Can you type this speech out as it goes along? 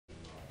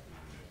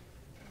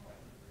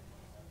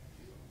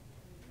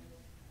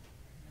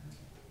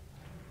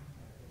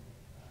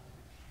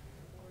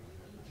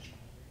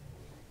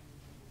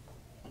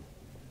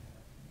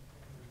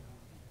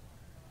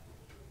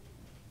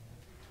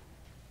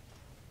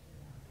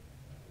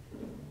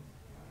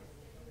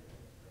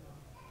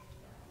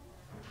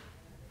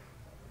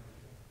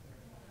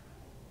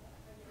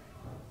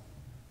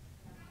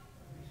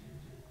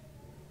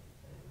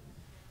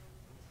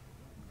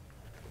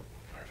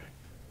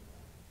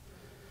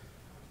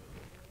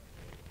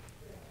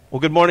Well,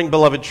 good morning,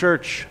 beloved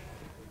church,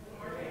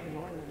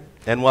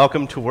 and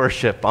welcome to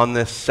worship on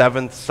this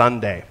seventh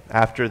Sunday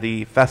after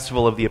the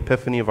festival of the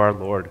Epiphany of Our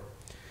Lord.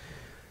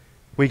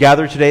 We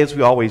gather today, as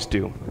we always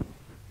do,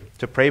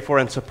 to pray for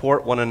and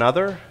support one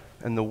another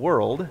and the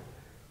world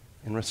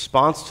in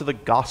response to the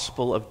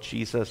gospel of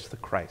Jesus the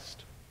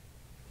Christ.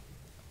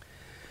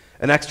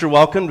 An extra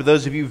welcome to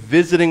those of you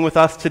visiting with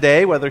us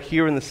today, whether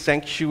here in the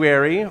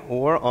sanctuary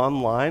or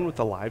online with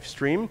the live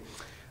stream.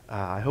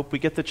 I hope we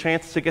get the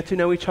chance to get to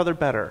know each other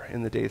better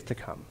in the days to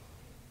come.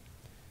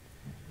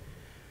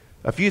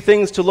 A few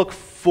things to look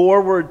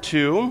forward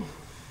to.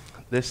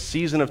 This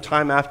season of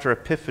time after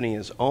Epiphany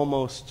is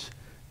almost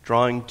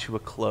drawing to a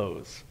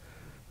close.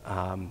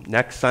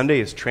 Next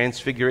Sunday is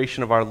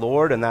Transfiguration of Our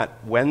Lord, and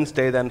that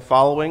Wednesday then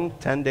following,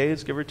 10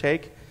 days give or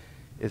take,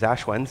 is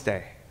Ash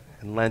Wednesday,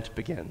 and Lent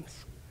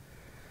begins.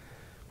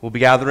 We'll be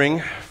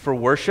gathering for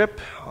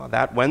worship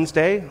that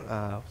Wednesday,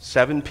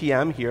 7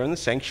 p.m. here in the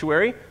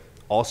sanctuary.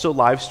 Also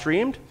live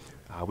streamed.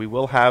 We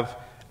will have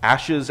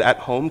ashes at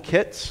home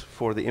kits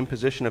for the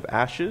imposition of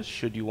ashes,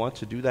 should you want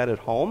to do that at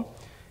home.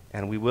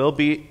 And we will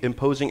be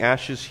imposing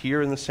ashes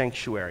here in the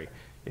sanctuary,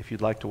 if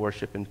you'd like to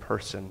worship in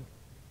person.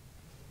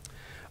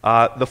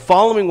 The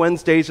following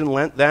Wednesdays in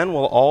Lent, then,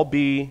 will all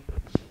be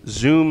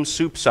Zoom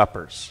soup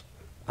suppers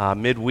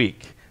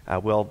midweek.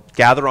 We'll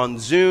gather on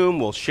Zoom,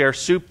 we'll share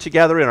soup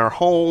together in our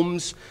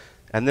homes,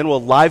 and then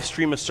we'll live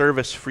stream a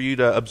service for you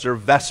to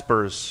observe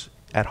Vespers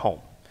at home.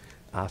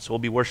 So we'll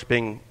be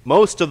worshiping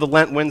most of the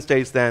Lent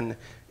Wednesdays then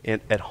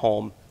at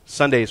home.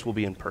 Sundays will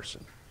be in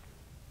person.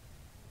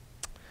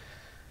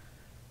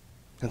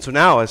 And so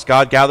now, as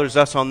God gathers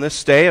us on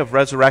this day of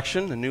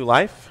resurrection and new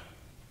life,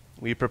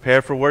 we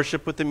prepare for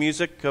worship with the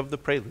music of the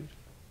prelude.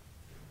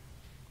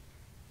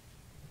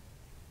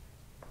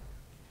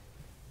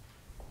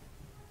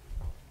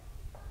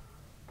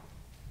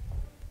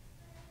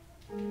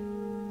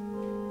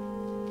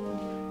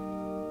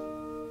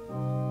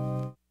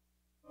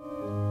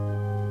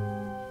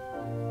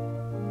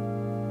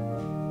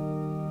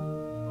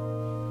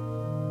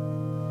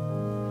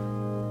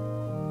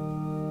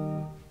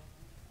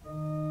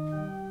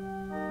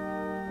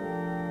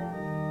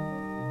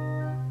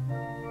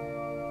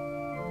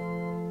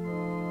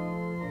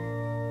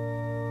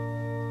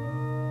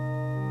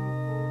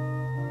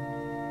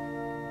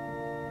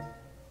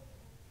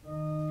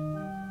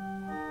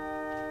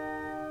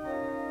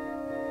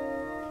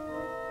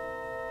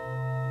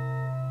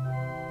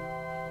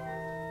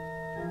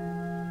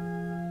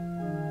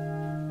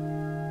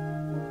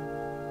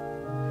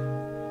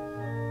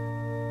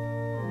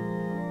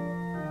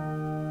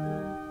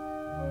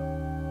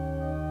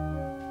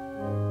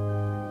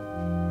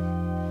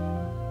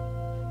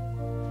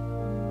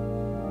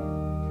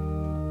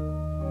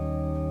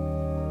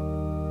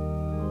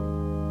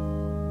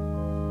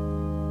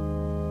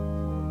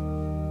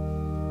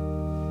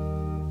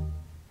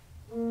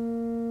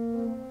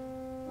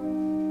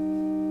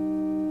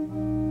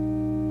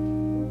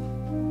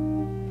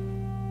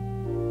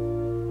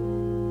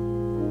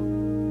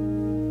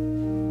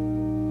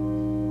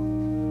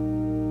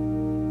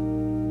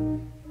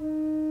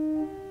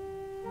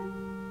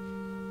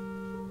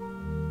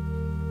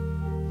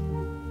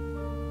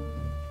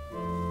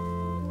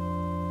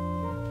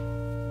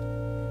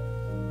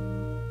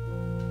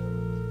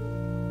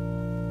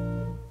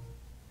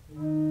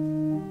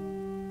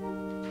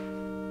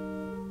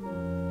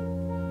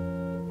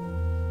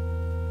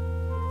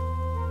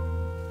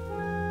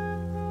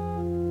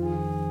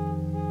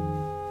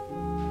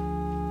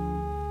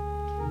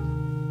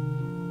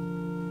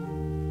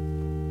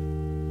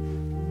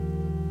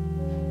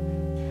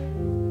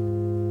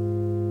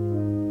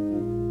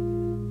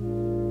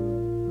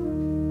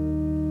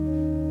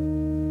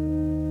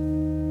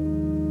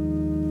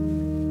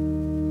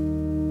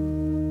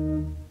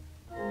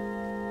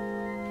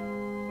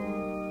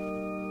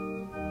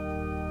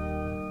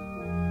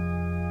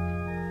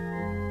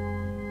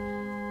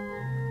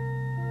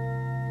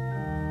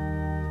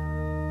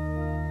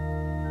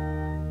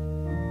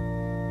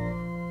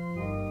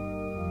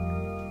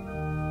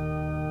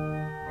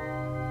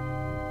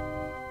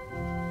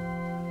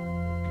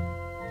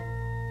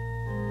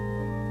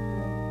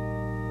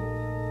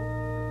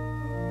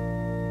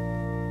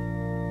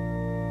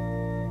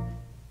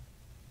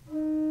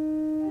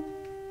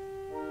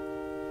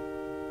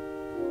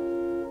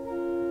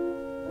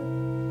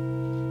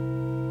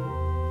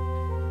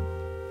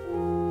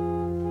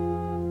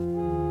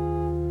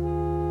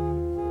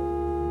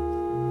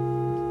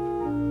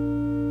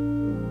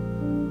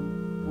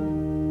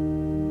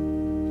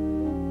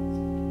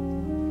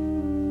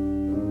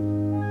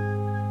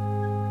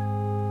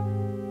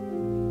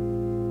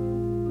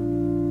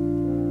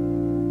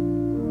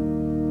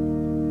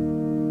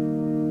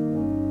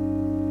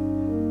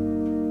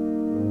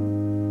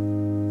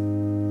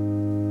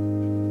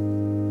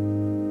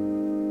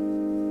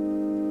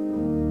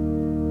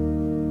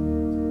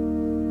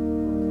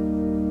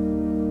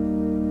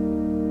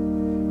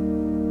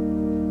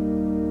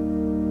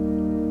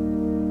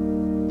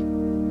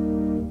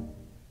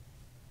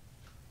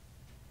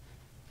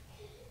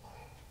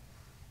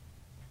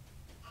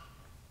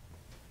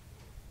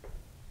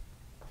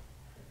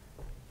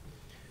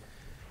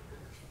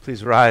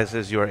 Please rise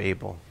as you are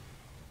able.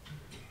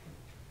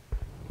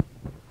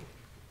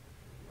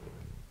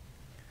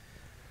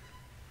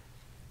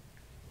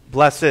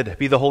 Blessed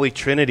be the Holy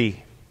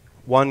Trinity,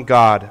 one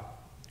God,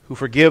 who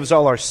forgives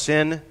all our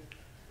sin,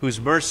 whose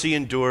mercy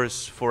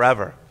endures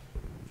forever.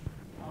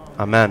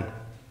 Amen.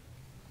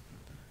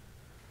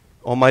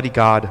 Almighty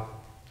God,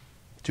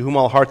 to whom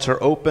all hearts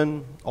are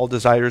open, all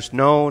desires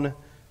known,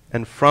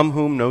 and from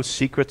whom no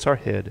secrets are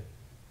hid,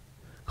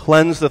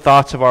 cleanse the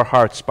thoughts of our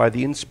hearts by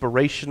the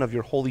inspiration of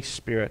your Holy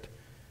Spirit,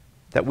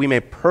 that we may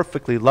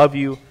perfectly love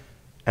you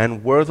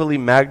and worthily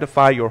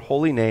magnify your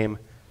holy name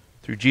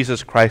through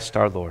Jesus Christ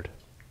our Lord.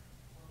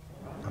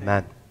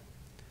 Amen.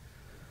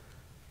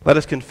 Let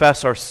us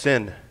confess our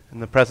sin in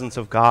the presence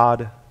of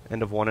God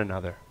and of one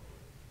another.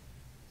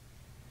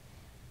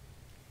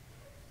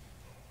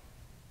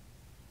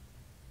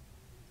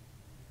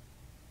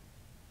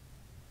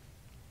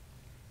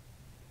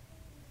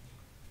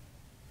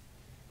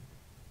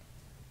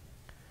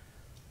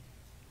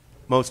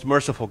 Most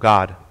merciful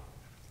God,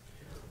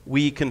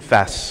 we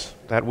confess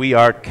that we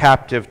are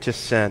captive to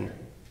sin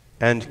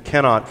and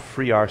cannot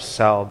free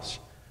ourselves.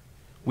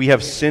 We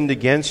have sinned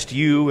against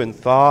you in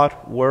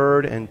thought,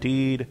 word, and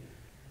deed,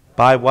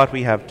 by what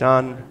we have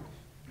done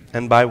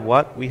and by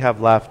what we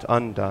have left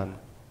undone.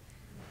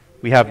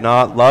 We have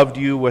not loved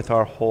you with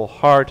our whole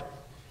heart.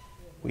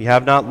 We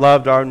have not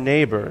loved our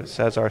neighbors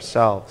as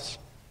ourselves.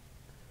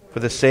 For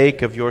the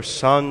sake of your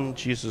Son,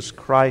 Jesus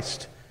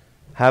Christ,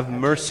 have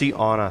mercy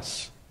on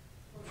us.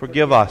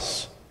 Forgive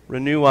us,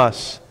 renew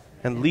us,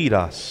 and lead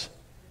us,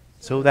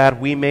 so that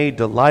we may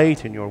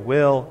delight in your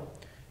will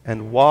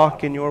and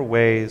walk in your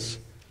ways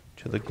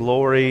to the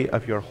glory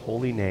of your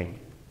holy name.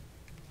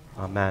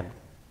 Amen.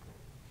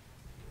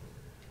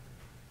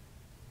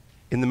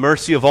 In the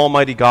mercy of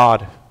Almighty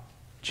God,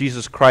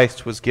 Jesus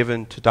Christ was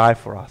given to die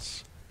for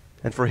us,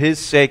 and for his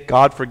sake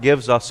God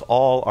forgives us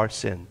all our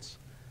sins.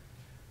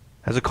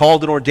 As a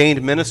called and ordained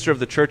minister of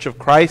the Church of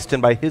Christ,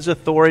 and by his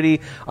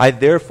authority, I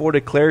therefore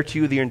declare to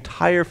you the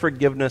entire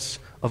forgiveness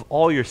of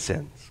all your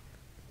sins.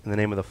 In the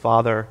name of the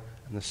Father,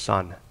 and the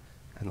Son,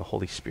 and the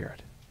Holy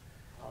Spirit.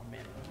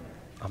 Amen.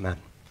 Amen.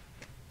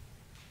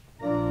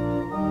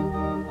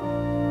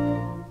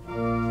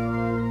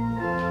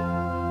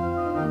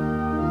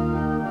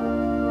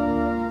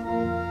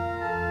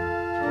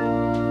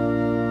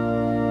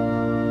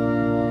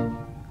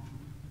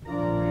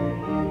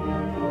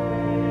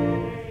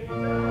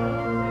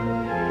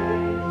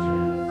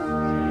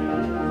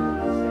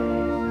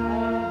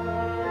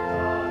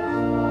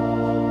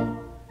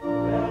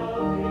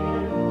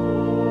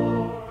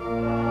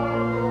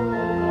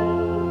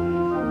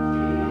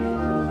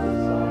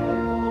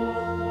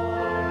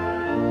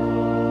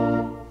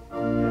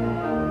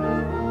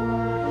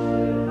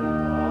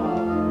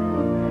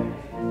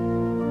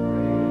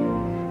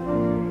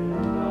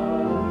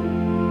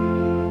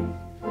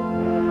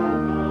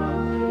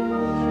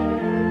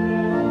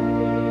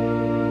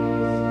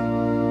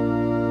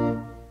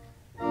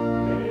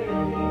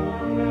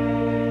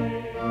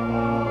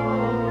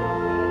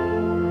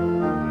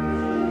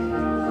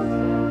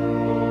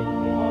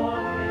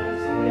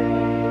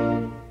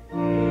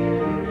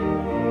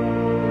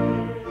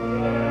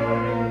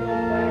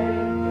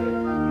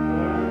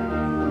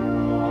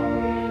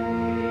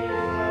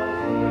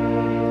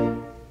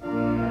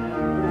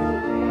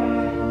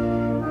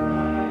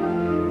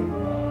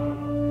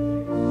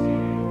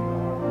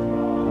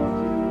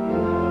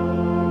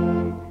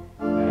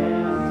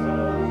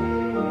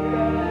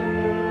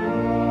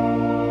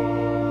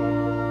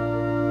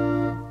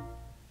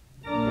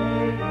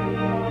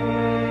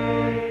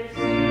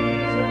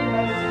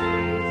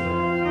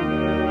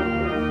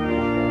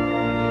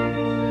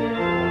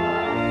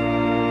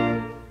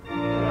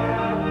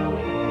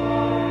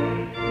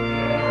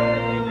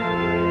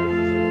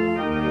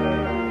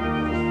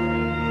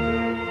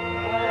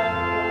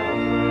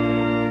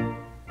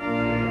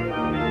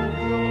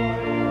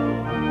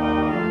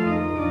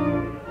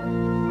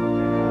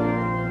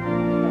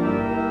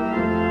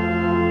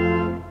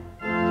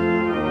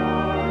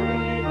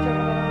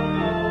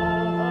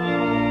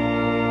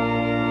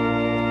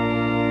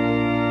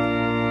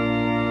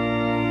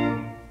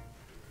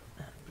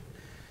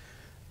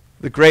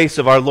 The grace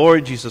of our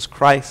Lord Jesus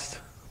Christ,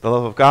 the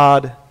love of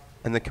God,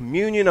 and the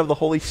communion of the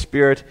Holy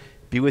Spirit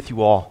be with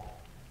you all.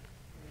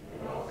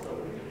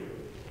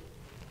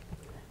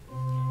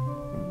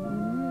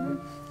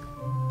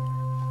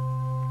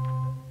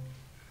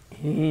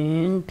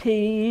 In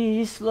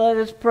peace, let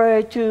us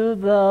pray to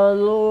the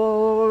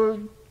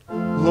Lord.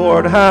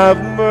 Lord, have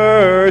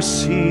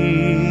mercy.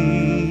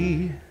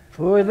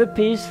 For the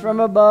peace from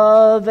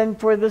above and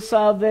for the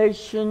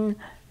salvation,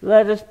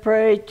 let us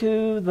pray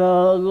to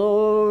the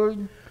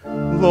Lord.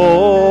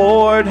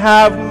 Lord,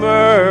 have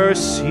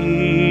mercy.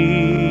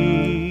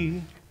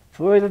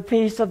 For the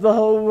peace of the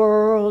whole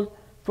world,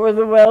 for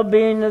the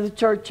well-being of the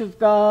Church of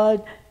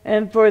God,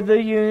 and for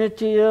the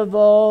unity of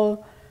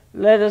all,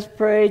 let us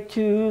pray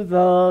to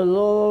the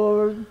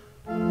Lord.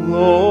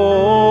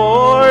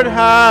 Lord,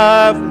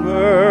 have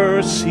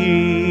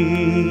mercy.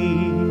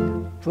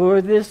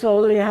 for this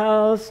holy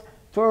house,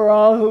 for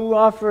all who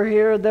offer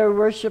here their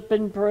worship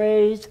and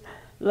praise.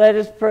 Let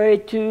us pray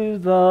to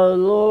the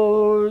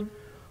Lord.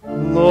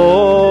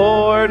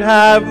 Lord,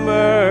 have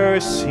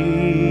mercy.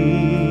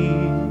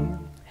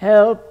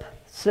 Help,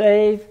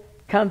 save,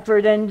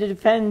 comfort, and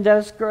defend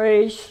us,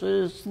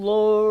 gracious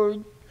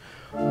Lord.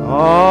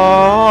 Amen.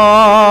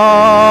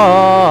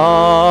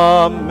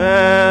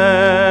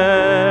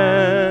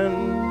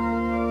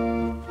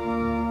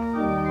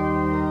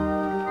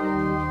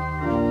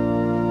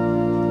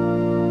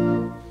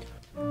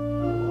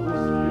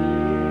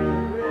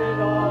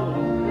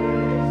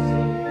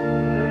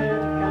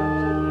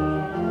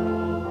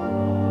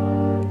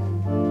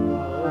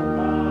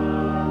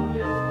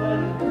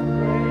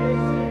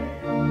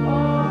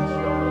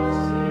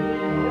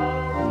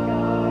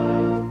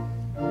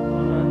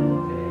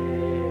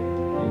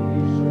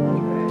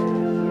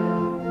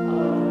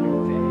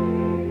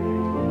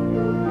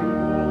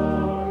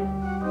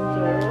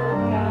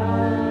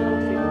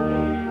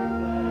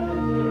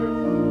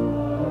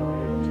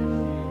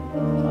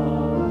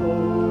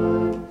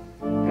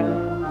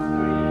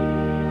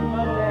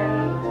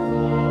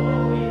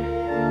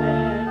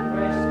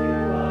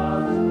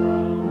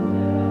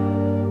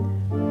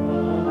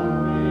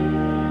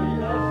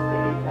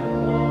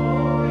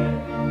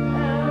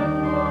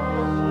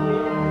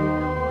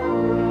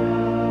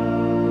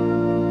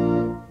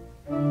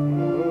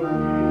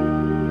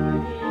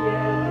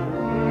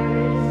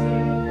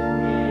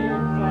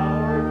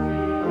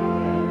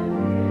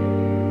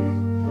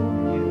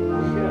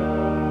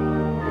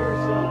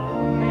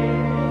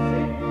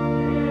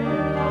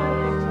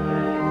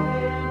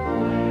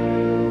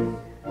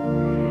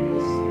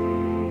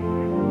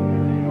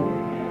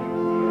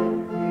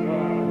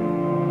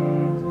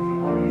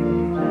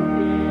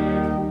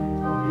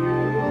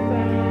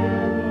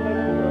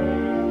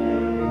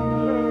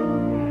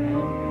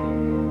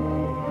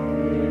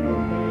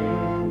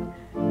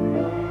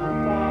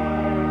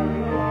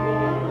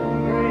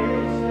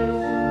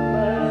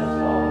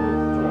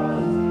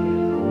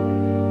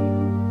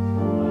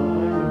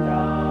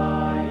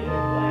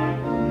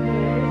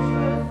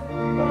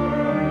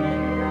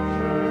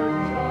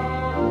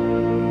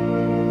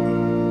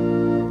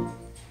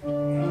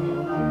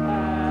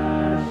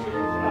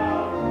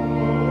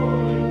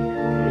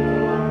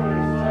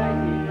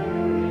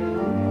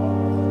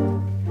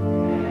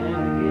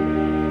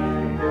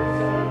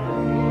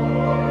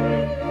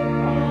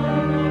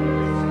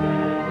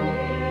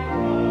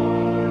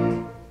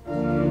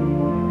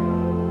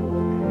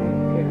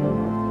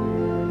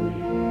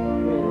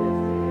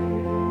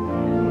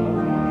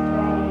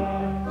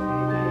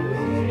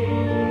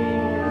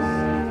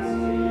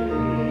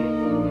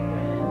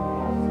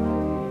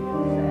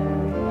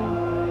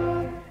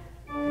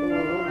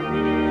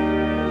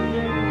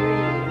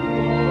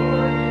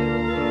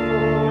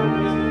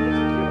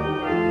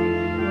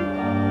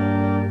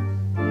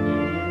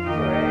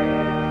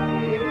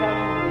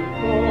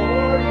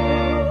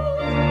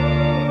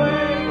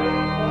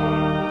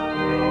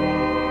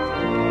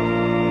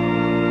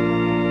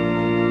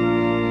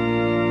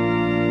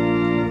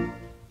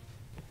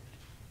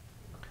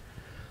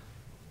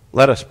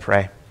 Let us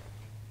pray.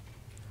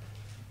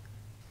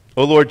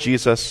 O Lord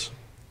Jesus,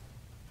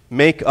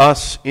 make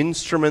us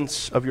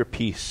instruments of your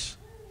peace,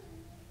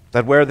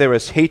 that where there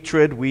is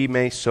hatred we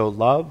may sow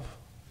love,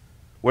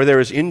 where there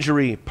is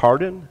injury,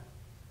 pardon,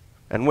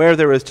 and where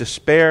there is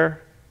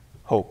despair,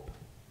 hope.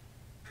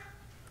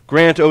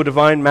 Grant, O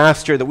divine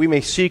Master, that we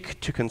may seek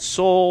to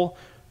console,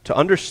 to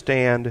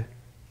understand,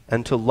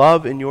 and to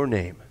love in your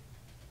name.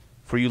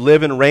 For you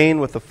live and reign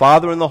with the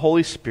Father and the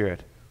Holy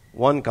Spirit,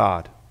 one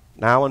God,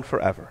 now and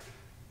forever.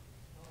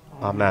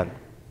 Amen.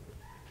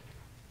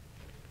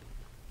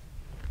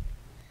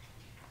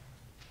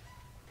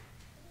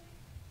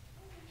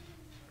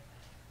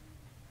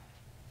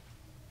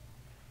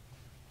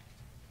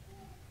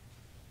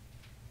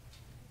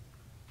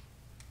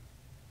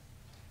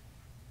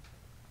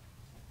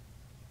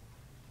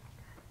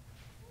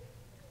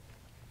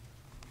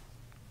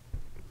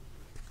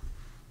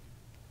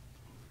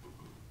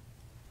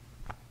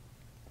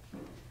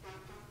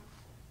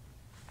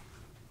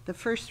 The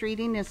first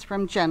reading is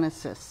from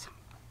Genesis.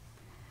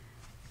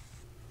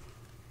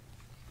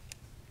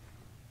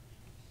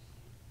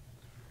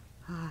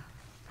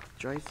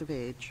 Joys of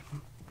age.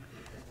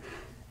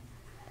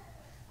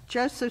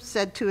 Joseph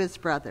said to his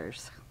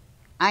brothers,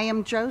 "I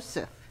am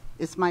Joseph.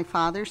 Is my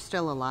father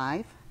still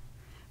alive?"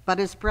 But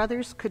his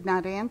brothers could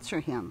not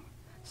answer him,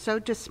 so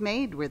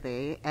dismayed were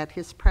they at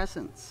his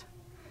presence.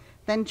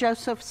 Then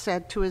Joseph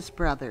said to his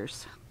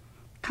brothers,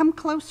 "Come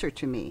closer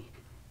to me."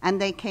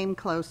 And they came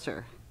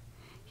closer.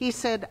 He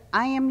said,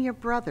 "I am your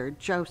brother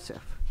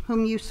Joseph,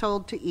 whom you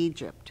sold to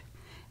Egypt.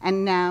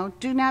 And now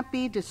do not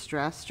be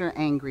distressed or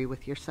angry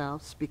with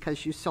yourselves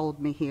because you sold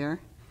me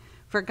here.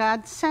 For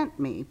God sent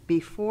me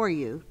before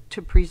you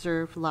to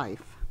preserve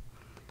life.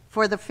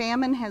 For the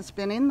famine has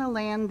been in the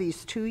land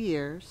these 2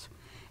 years,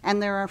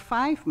 and there are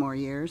 5 more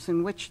years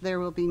in which there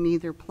will be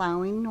neither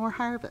plowing nor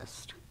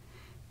harvest.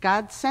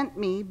 God sent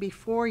me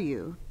before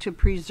you to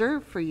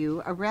preserve for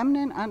you a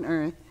remnant on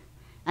earth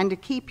and to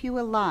keep you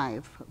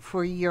alive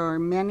for you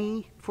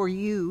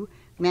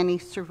many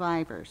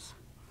survivors.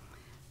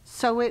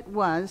 So it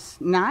was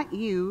not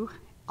you,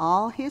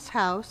 all his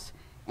house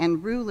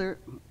and ruler.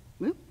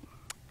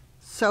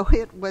 So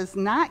it was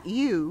not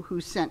you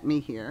who sent me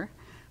here,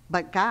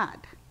 but God.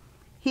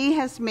 He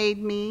has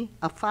made me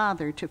a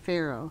father to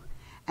Pharaoh,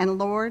 and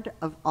lord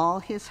of all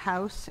his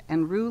house,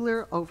 and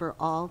ruler over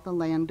all the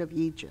land of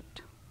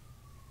Egypt.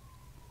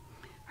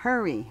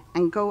 Hurry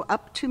and go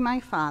up to my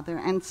father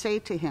and say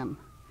to him,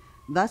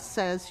 thus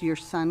says your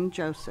son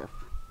Joseph,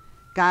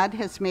 God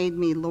has made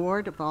me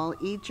lord of all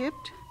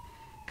Egypt.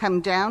 Come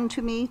down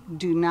to me,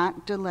 do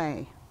not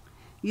delay.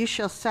 You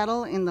shall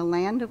settle in the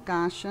land of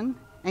Goshen,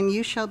 and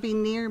you shall be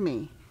near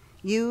me,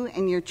 you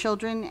and your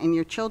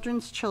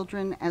children's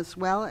children, as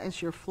well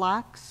as your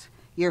flocks,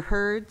 your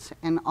herds,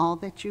 and all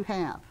that you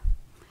have.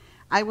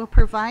 I will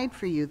provide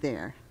for you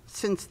there,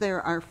 since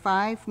there are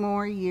 5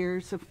 more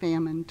years of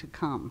famine to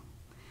come,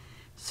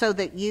 so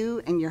that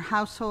you and your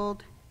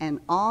household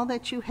and all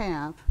that you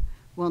have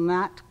will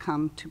not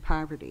come to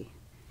poverty.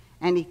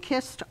 And he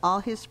kissed all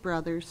his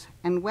brothers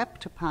and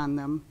wept upon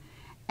them,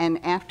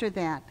 and after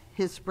that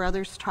his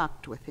brothers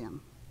talked with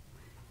him.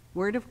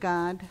 Word of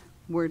God,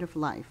 word of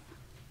life.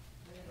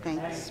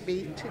 Thanks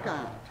be to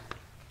God.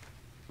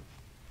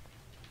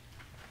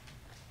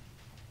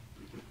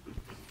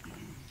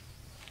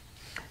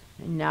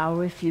 And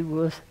now if you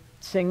will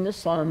sing the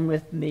song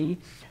with me,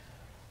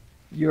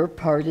 your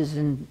part is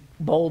in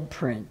bold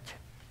print.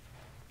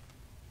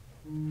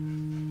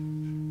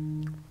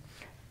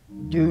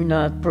 Do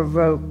not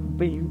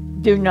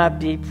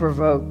be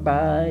provoked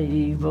by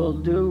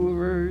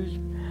evildoers.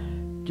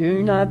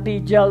 Do not be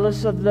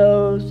jealous of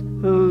those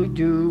who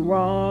do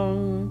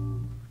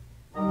wrong.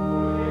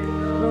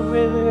 For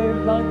wither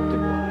like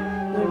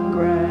the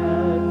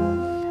grass,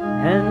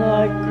 and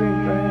like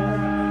green grass,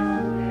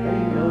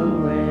 fade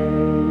away.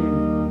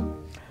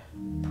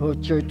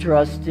 Put your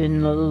trust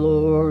in the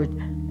Lord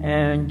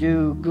and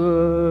do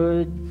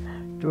good.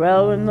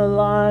 Dwell in the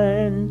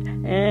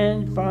land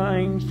and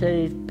find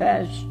safe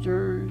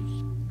pastures.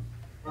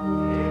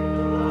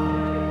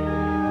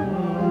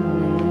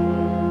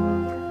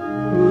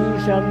 Who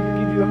shall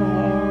give you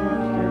harm?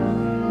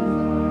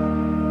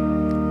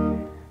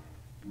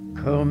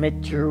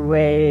 Commit your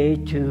way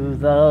to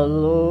the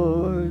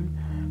Lord.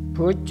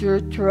 Put your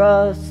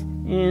trust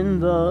in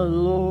the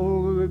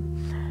Lord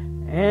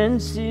and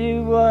see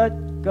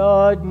what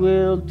God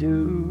will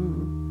do.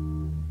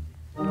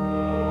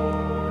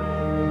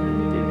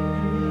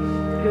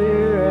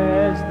 Clear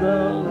as the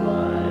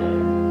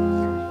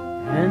light,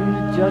 and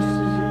the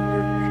justice in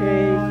your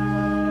case.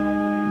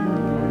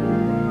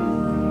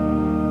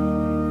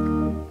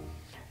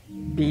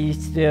 Be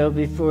still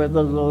before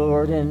the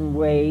Lord and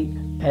wait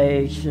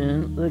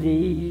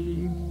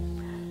patiently.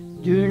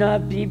 Do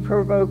not be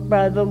provoked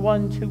by the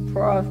ones who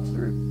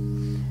prosper,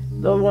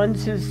 the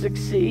ones who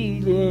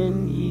succeed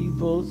in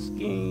evil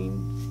schemes.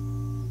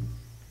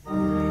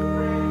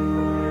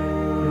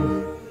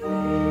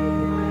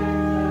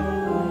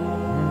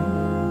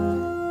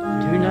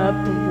 Do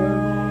not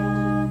provoke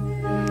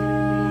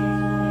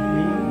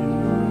me,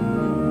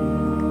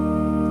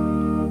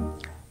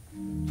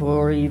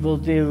 for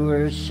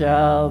evildoers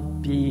shall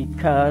be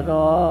cut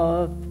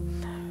off,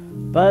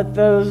 but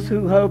those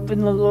who hope in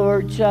the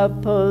Lord shall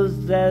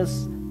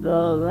possess the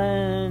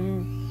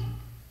land.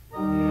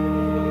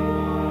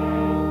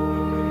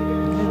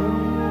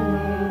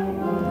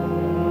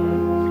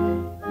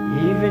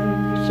 Even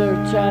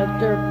search out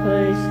their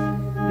place,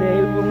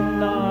 they will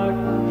not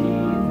be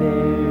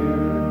there.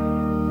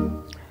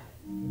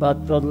 But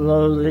the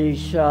lowly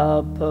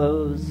shall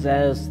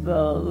possess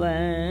the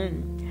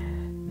land.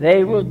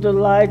 They will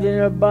delight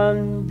in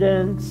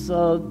abundance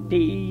of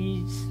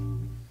peace.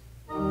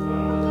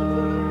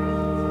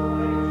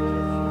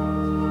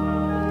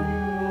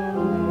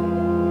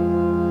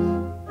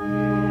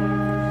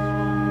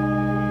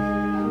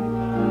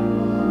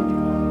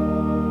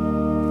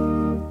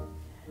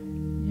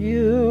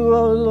 You,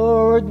 O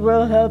Lord,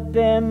 will help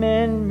them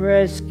and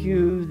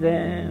rescue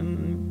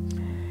them.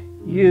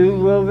 You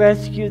will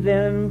rescue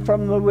them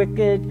from the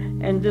wicked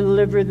and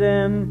deliver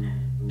them,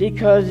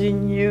 because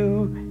in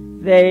you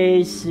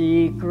they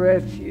seek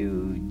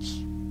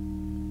refuge.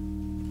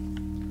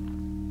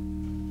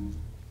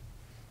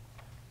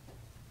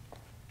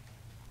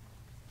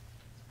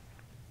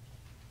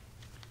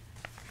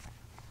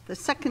 The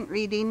second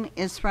reading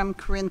is from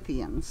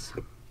Corinthians.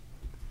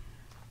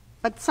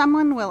 But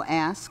someone will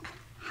ask,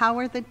 how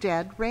are the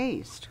dead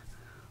raised?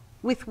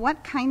 With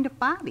what kind of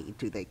body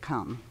do they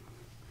come?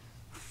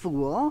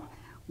 Fool,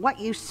 what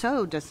you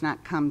sow does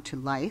not come to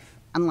life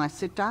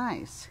unless it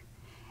dies.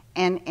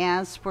 And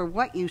as for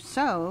what you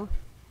sow,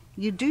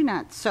 you do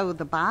not sow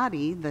the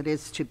body that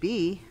is to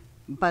be,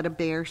 but a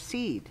bare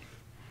seed,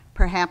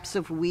 perhaps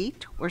of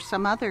wheat or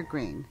some other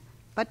grain.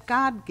 But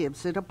God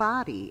gives it a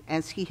body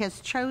as he has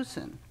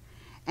chosen,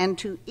 and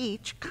to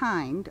each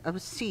kind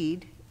of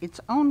seed its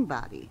own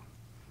body.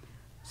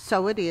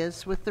 So it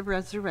is with the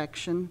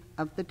resurrection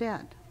of the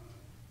dead.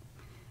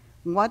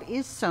 What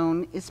is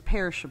sown is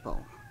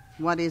perishable.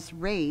 What is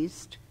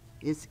raised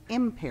is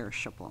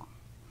imperishable.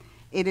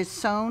 It is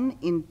sown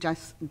in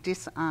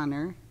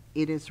dishonor.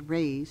 It is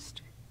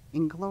raised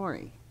in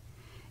glory.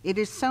 It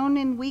is sown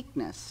in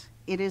weakness.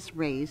 It is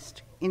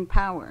raised in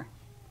power.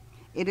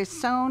 It is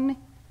sown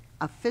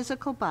a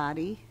physical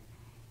body.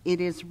 It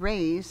is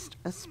raised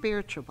a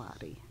spiritual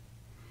body.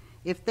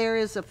 If there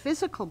is a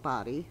physical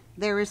body,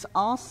 there is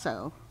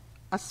also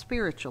a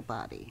spiritual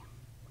body.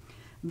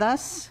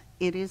 Thus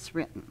it is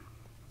written,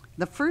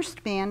 the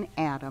first man,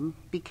 Adam,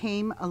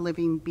 became a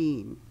living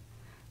being.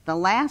 The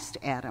last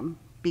Adam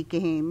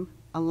became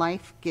a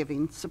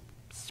life-giving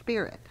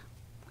spirit.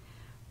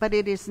 But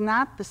it is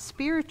not the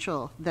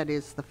spiritual that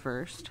is the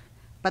first,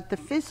 but the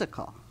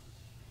physical,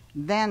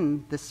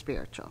 then the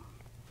spiritual.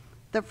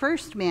 The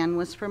first man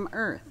was from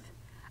earth,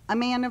 a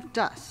man of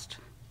dust.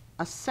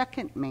 A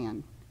second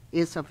man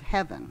is of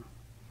heaven.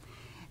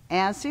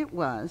 As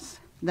was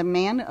the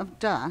man of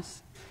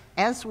dust,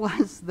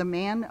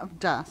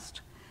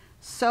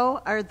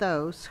 so are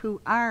those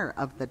who are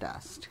of the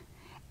dust.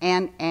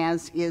 And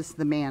as is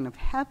the man of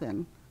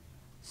heaven,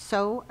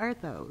 so are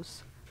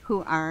those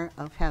who are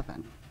of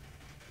heaven.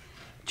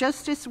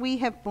 Just as we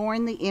have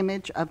borne the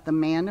image of the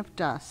man of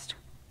dust,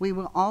 we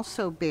will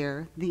also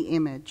bear the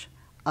image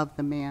of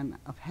the man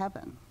of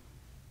heaven.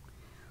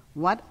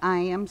 What I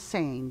am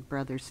saying,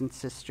 brothers and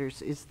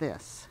sisters, is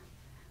this: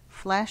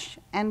 flesh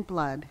and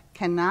blood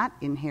cannot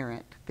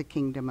inherit the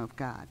kingdom of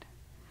God,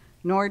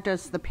 nor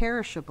does the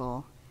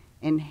perishable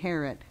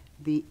inherit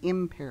the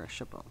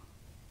imperishable.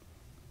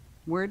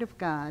 Word of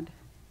God,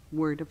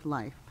 word of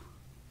life.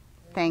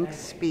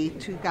 Thanks be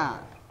to God.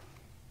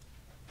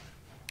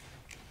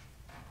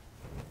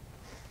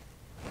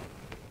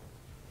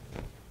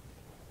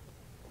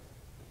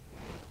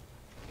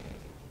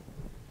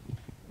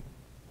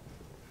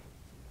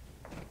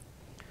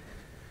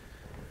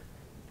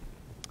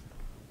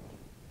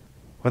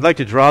 I'd like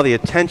to draw the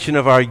attention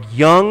of our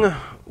young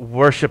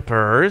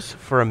worshipers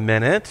for a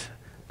minute,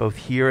 both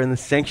here in the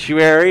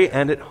sanctuary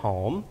and at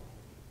home.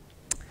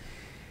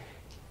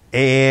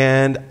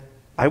 And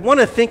I want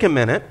to think a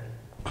minute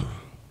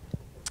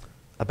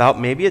about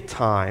maybe a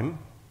time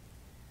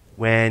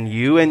when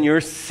you and your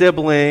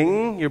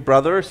sibling, your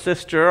brother or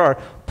sister, are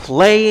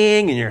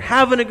playing and you're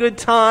having a good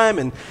time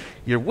and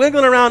you're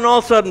wiggling around and all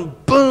of a sudden,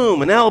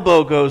 boom, an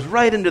elbow goes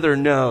right into their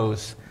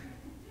nose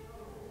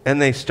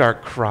and they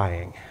start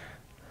crying.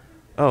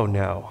 Oh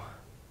no.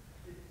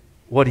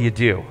 What do you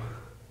do?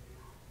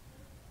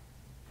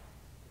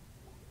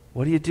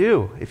 What do you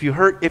do? If you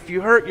hurt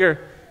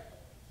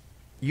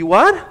you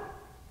what?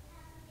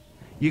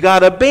 You got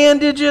to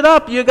bandage it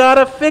up. You got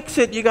to fix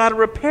it. You got to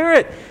repair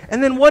it.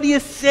 And then what do you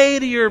say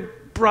to your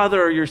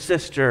brother or your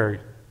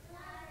sister?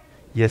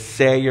 You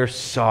say you're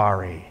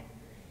sorry.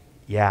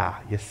 Yeah,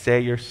 you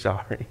say you're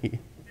sorry.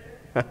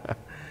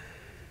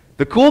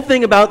 The cool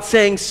thing about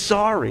saying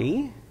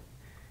sorry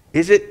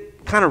is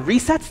it kind of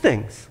resets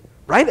things,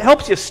 right? It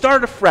helps you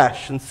start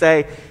afresh and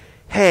say,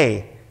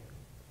 hey,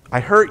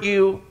 I hurt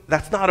you.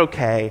 That's not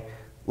okay.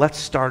 Let's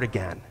start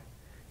again.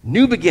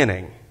 New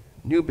beginning.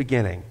 New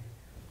beginning.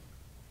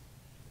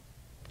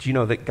 Do you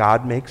know that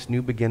God makes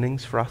new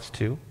beginnings for us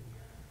too?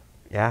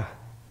 Yeah.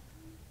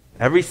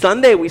 Every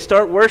Sunday we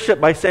start worship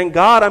by saying,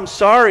 God, I'm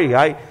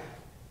sorry.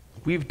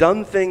 We've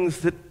done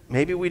things that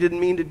maybe we didn't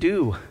mean to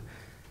do.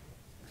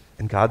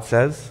 And God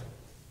says,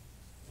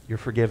 you're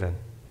forgiven.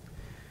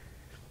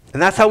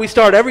 And that's how we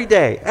start every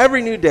day,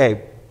 every new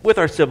day, with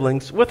our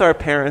siblings, with our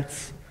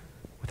parents,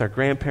 with our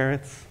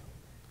grandparents,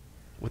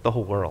 with the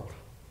whole world.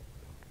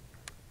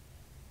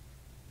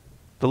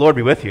 The Lord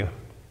be with you.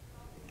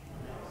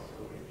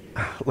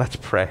 Let's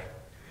pray.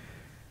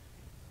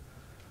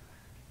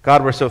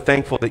 God, we're so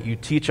thankful that you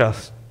teach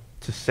us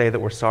to say that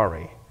we're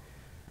sorry.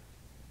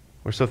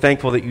 We're so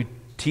thankful that you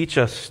teach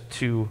us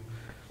to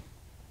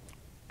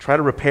try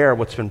to repair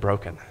what's been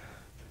broken,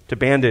 to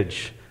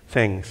bandage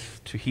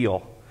things, to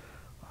heal.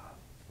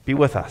 Be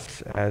with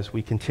us as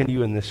we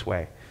continue in this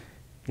way.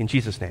 In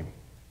Jesus' name,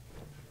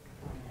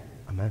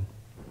 amen.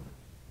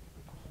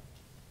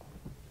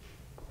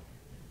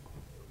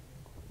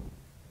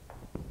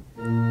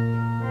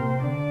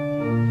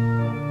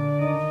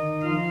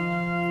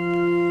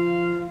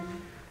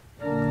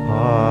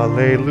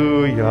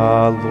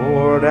 Hallelujah,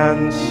 Lord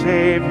and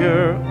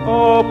Savior,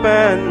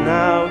 open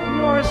now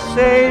your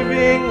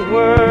saving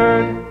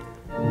word.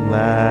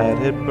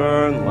 Let it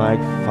burn like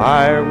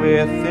fire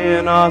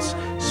within us.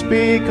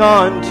 Speak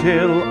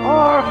until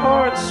our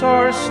hearts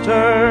are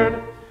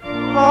stirred.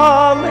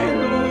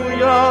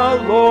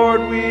 Hallelujah,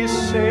 Lord, we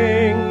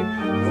sing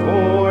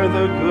for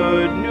the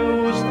good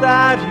news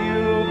that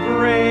you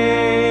bring.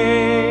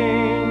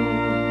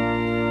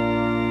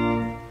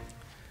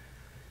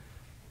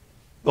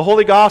 The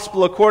Holy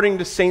Gospel according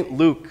to St.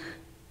 Luke.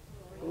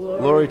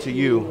 Glory to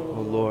you,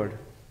 O Lord.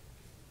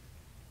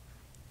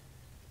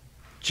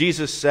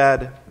 Jesus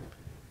said,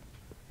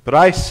 "But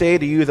I say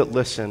to you that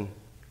listen,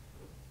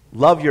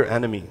 love your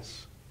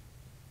enemies,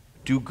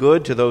 Do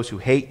good to those who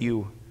hate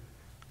you.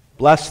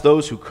 Bless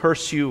those who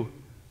curse you.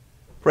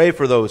 Pray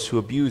for those who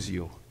abuse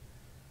you.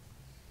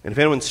 And if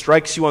anyone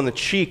strikes you on the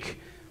cheek,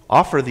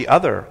 offer the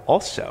other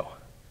also.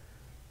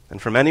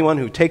 And from anyone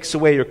who takes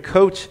away your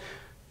coat,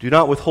 do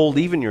not withhold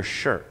even your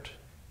shirt.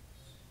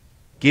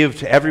 Give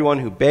to everyone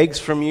who begs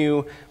from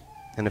you,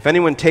 and if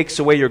anyone takes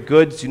away your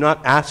goods, do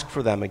not ask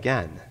for them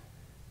again.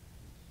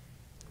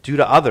 Do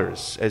to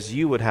others as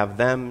you would have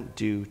them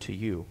do to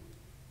you.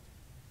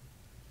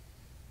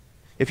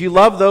 If you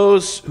love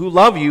those who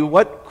love you,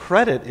 what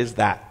credit is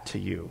that to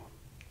you?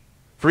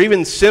 For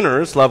even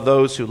sinners love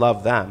those who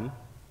love them.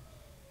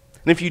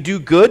 And if you do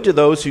good to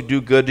those who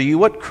do good to you,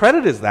 what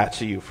credit is that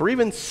to you? For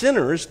even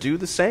sinners do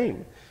the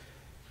same.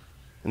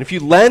 And if you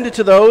lend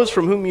to those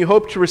from whom you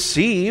hope to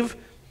receive,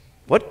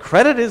 what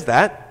credit is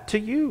that to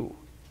you?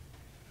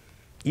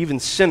 Even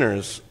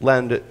sinners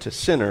lend to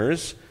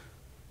sinners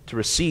to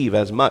receive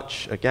as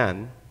much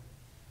again.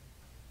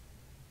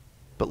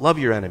 But love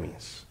your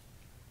enemies.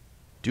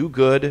 Do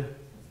good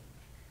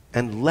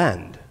and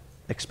lend,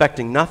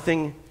 expecting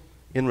nothing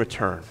in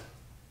return.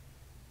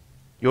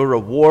 Your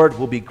reward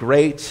will be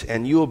great,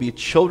 and you will be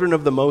children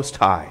of the Most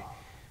High,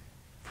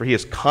 for He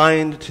is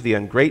kind to the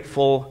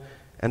ungrateful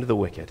and to the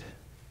wicked.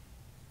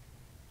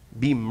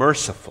 Be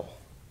merciful,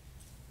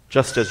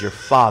 just as your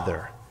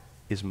Father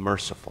is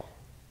merciful.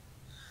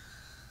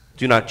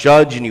 Do not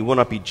judge, and you will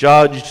not be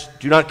judged.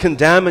 Do not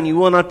condemn, and you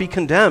will not be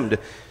condemned.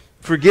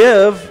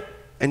 Forgive,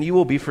 and you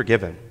will be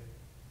forgiven.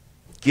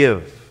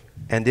 Give,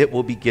 and it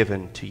will be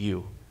given to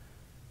you.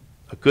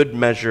 A good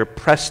measure,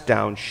 pressed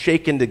down,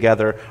 shaken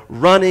together,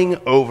 running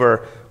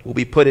over, will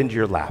be put into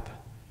your lap.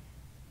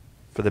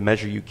 For the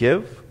measure you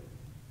give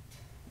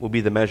will be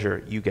the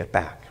measure you get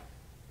back.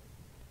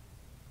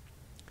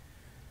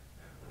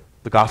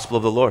 The Gospel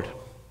of the Lord.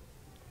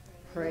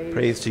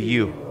 Praise to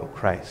you, O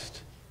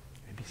Christ.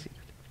 You may be seated.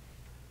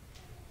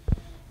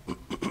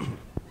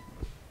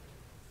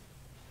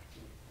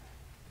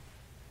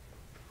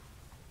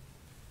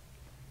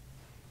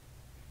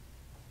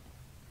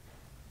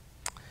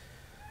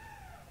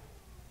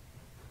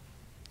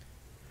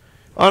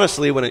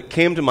 Honestly, when it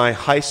came to my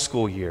high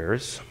school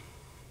years,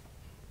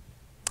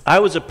 I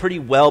was a pretty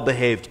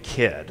well-behaved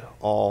kid,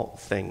 all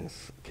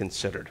things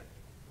considered.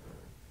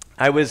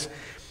 I was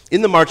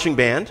in the marching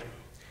band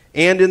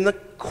and in the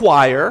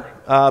choir,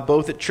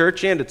 both at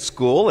church and at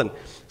school, and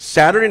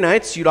Saturday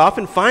nights you'd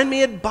often find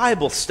me at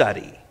Bible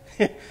study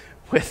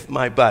with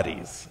my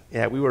buddies.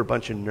 Yeah, we were a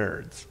bunch of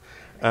nerds.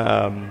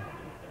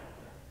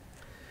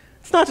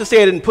 It's not to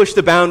say I didn't push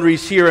the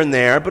boundaries here and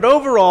there, but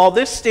overall,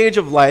 this stage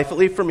of life, at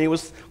least for me,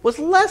 was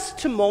less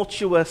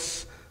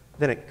tumultuous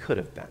than it could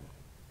have been.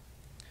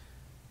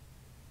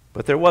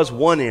 But there was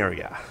one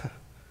area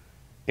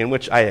in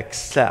which I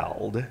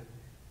excelled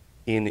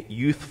in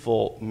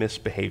youthful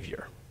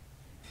misbehavior.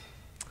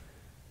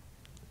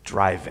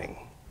 Driving.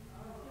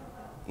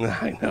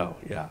 I know,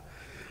 yeah.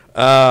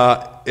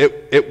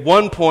 At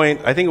one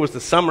point, I think it was the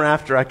summer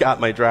after I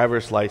got my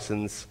driver's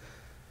license,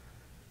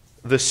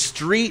 the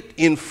street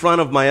in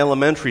front of my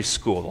elementary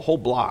school, the whole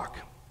block,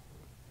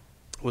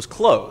 was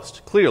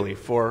closed, clearly,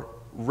 for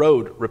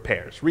road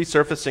repairs,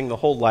 resurfacing the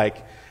whole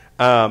like.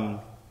 And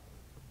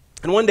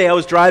one day I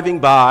was driving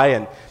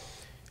by,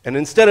 and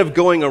instead of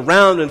going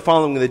around and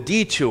following the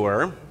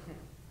detour,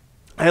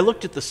 I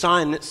looked at the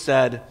sign that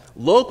said,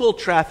 "Local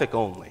traffic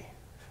only."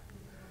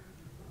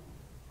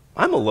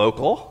 I'm a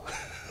local,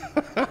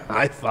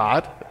 I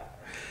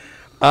thought.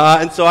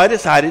 And so I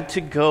decided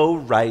to go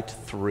right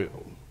through.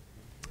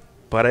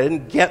 But I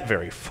didn't get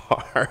very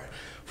far.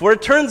 For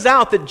it turns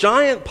out that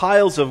giant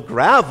piles of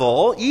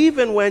gravel,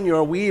 even when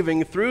you're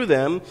weaving through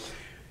them,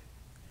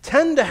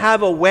 tend to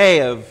have a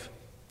way of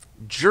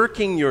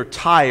jerking your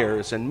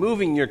tires and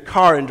moving your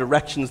car in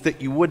directions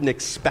that you wouldn't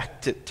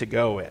expect it to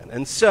go in.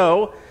 And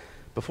so,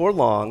 before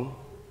long,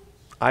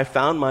 I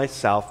found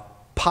myself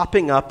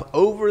popping up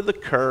over the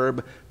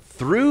curb,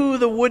 through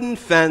the wooden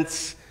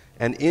fence,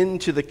 and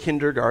into the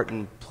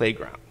kindergarten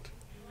playground.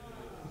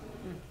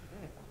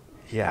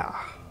 Yeah.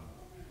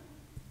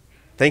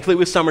 Thankfully, it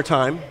was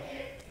summertime.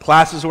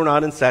 Classes were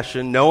not in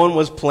session. No one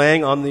was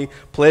playing on the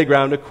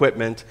playground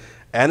equipment.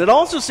 And it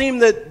also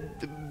seemed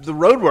that the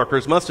road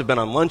workers must have been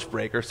on lunch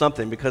break or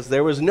something, because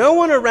there was no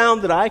one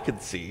around that I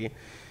could see.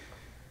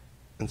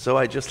 And so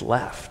I just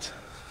left.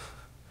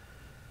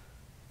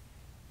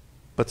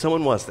 But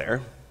someone was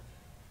there,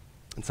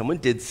 and someone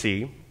did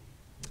see,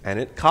 and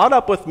it caught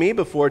up with me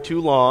before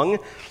too long,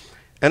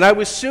 and I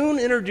was soon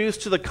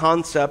introduced to the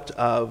concept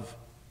of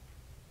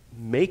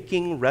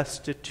making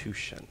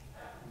restitution.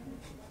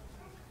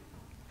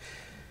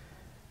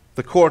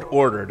 The court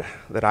ordered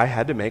that I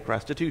had to make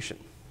restitution.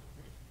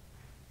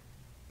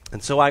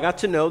 And so I got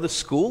to know the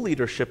school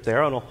leadership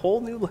there on a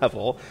whole new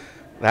level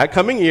that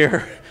coming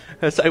year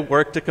as I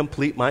worked to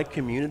complete my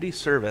community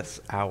service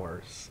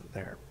hours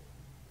there.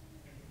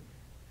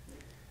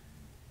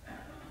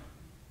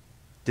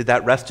 Did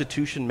that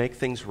restitution make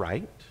things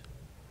right?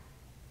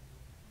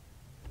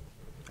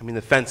 I mean,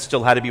 the fence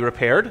still had to be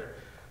repaired.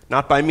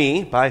 not by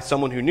me, by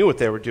someone who knew what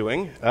they were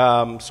doing.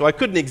 So I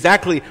couldn't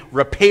exactly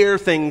repair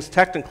things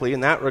technically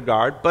in that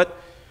regard, but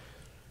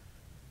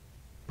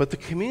the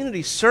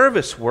community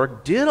service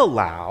work did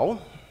allow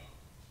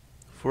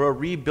for a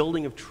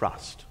rebuilding of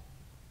trust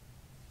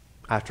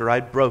after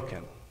I'd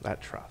broken that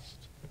trust.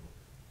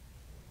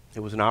 It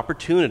was an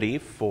opportunity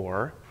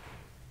for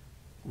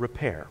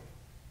repair.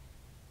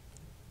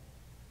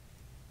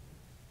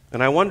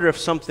 And I wonder if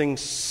something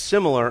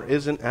similar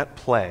isn't at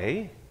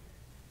play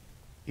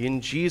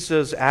in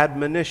Jesus'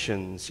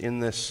 admonitions in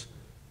this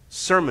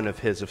sermon of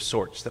his of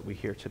sorts that we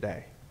hear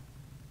today.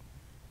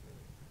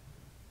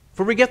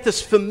 For we get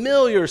this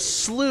familiar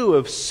slew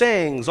of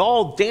sayings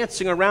all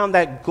dancing around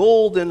that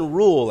golden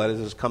rule, as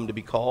it has come to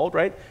be called,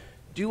 right?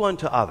 Do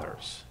unto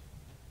others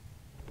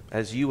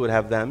as you would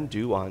have them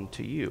do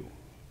unto you.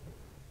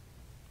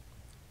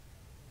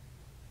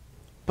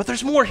 But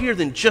there's more here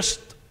than just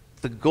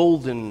the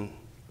golden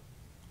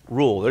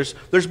rule.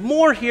 There's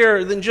more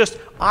here than just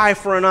eye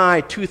for an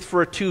eye, tooth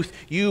for a tooth.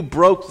 You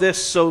broke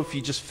this, so if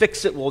you just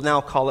fix it, we'll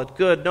now call it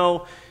good.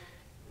 No,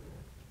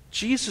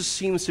 Jesus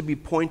seems to be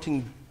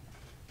pointing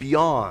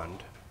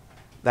beyond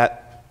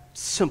that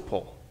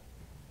simple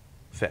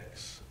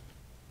fix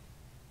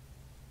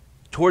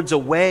towards a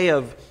way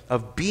of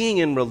being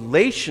in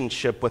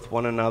relationship with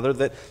one another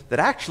that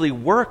actually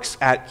works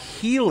at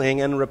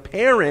healing and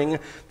repairing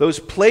those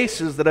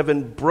places that have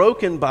been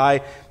broken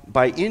by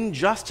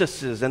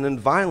injustices and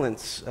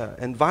violence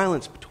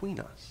between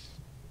us.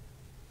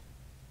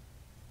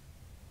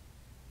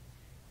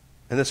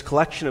 And this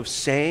collection of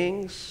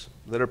sayings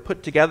that are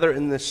put together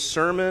in this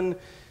sermon,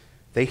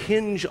 they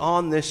hinge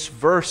on this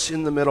verse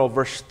in the middle,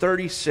 verse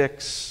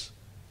 36,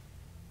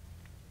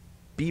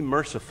 be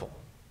merciful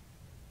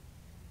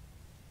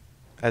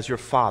as your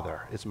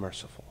Father is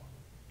merciful.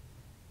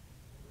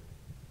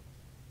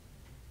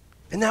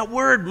 And that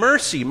word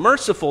mercy,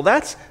 merciful,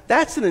 that's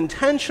an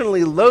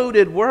intentionally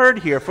loaded word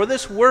here. For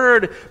this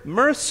word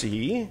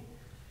mercy,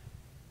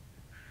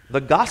 the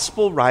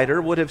gospel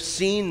writer would have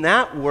seen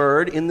that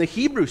word in the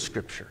Hebrew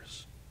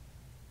scriptures.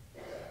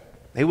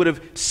 They would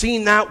have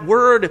seen that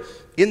word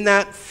in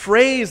that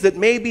phrase that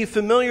may be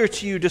familiar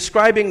to you,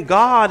 describing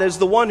God as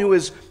the one who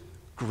is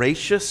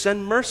gracious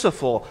and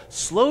merciful,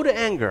 slow to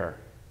anger,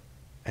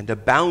 and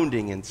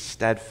abounding in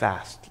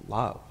steadfast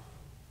love.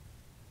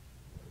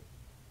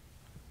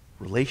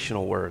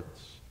 Relational words.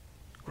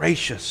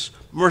 Gracious,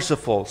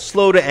 merciful,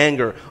 slow to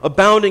anger,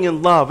 abounding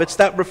in love. It's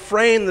that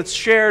refrain that's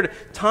shared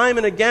time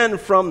and again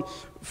from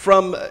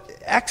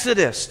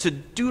Exodus to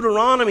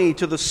Deuteronomy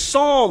to the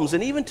Psalms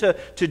and even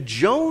to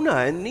Jonah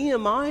and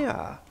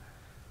Nehemiah.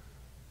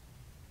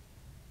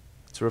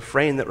 It's a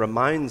refrain that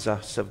reminds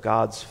us of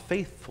God's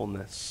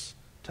faithfulness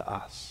to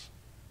us,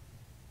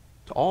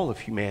 to all of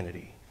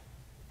humanity,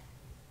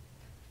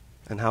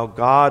 and how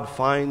God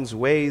finds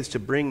ways to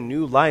bring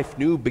new life,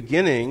 new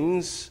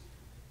beginnings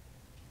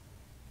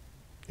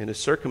into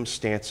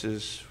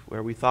circumstances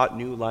where we thought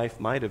new life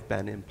might have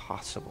been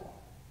impossible.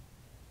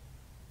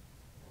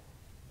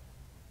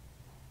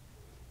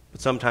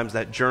 But sometimes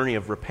that journey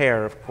of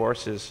repair, of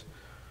course, is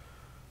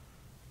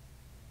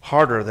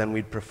harder than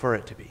we'd prefer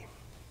it to be.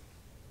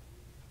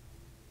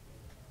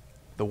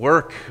 The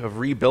work of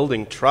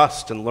rebuilding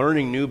trust and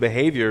learning new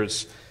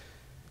behaviors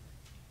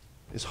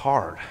is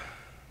hard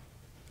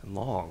and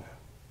long,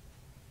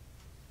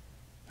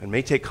 and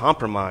may take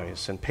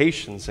compromise and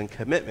patience and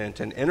commitment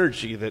and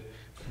energy that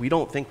we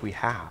don't think we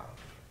have.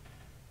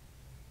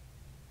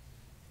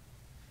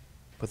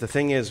 But the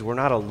thing is, we're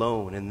not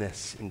alone in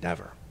this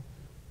endeavor,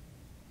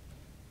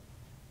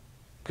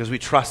 because we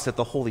trust that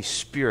the Holy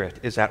Spirit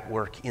is at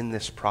work in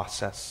this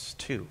process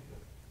too.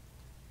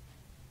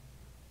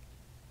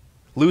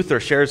 Luther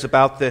shares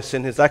about this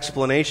in his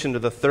explanation to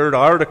the third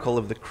article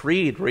of the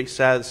Creed, where he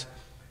says,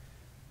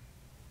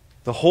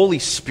 the Holy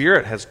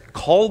Spirit has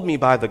called me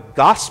by the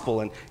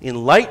gospel and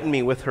enlightened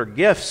me with her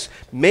gifts,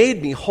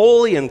 made me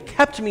holy and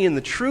kept me in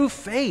the true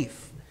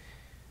faith.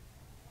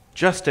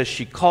 Just as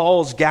she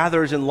calls,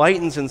 gathers,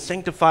 enlightens, and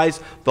sanctifies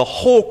the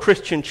whole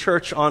Christian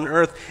church on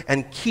earth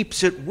and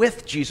keeps it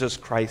with Jesus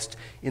Christ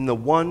in the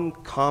one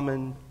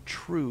common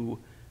true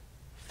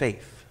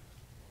faith.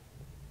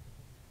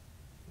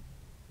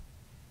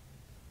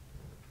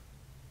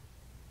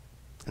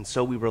 And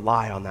so we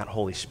rely on that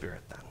Holy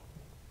Spirit then,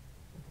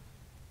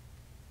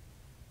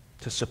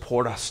 to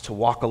support us, to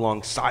walk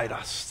alongside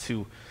us,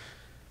 to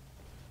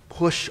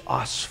push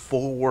us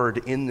forward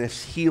in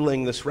this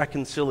healing, this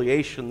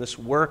reconciliation, this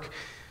work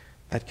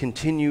that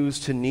continues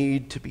to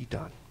need to be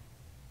done.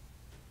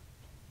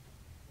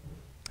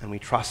 And we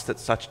trust that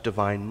such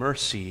divine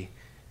mercy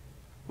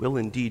will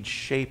indeed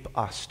shape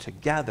us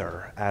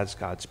together as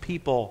God's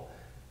people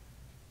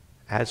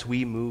as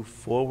we move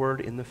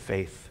forward in the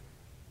faith,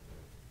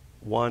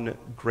 one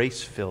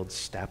grace-filled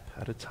step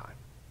at a time.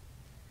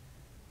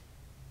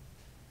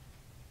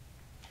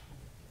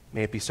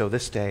 May it be so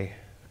this day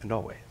and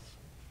always.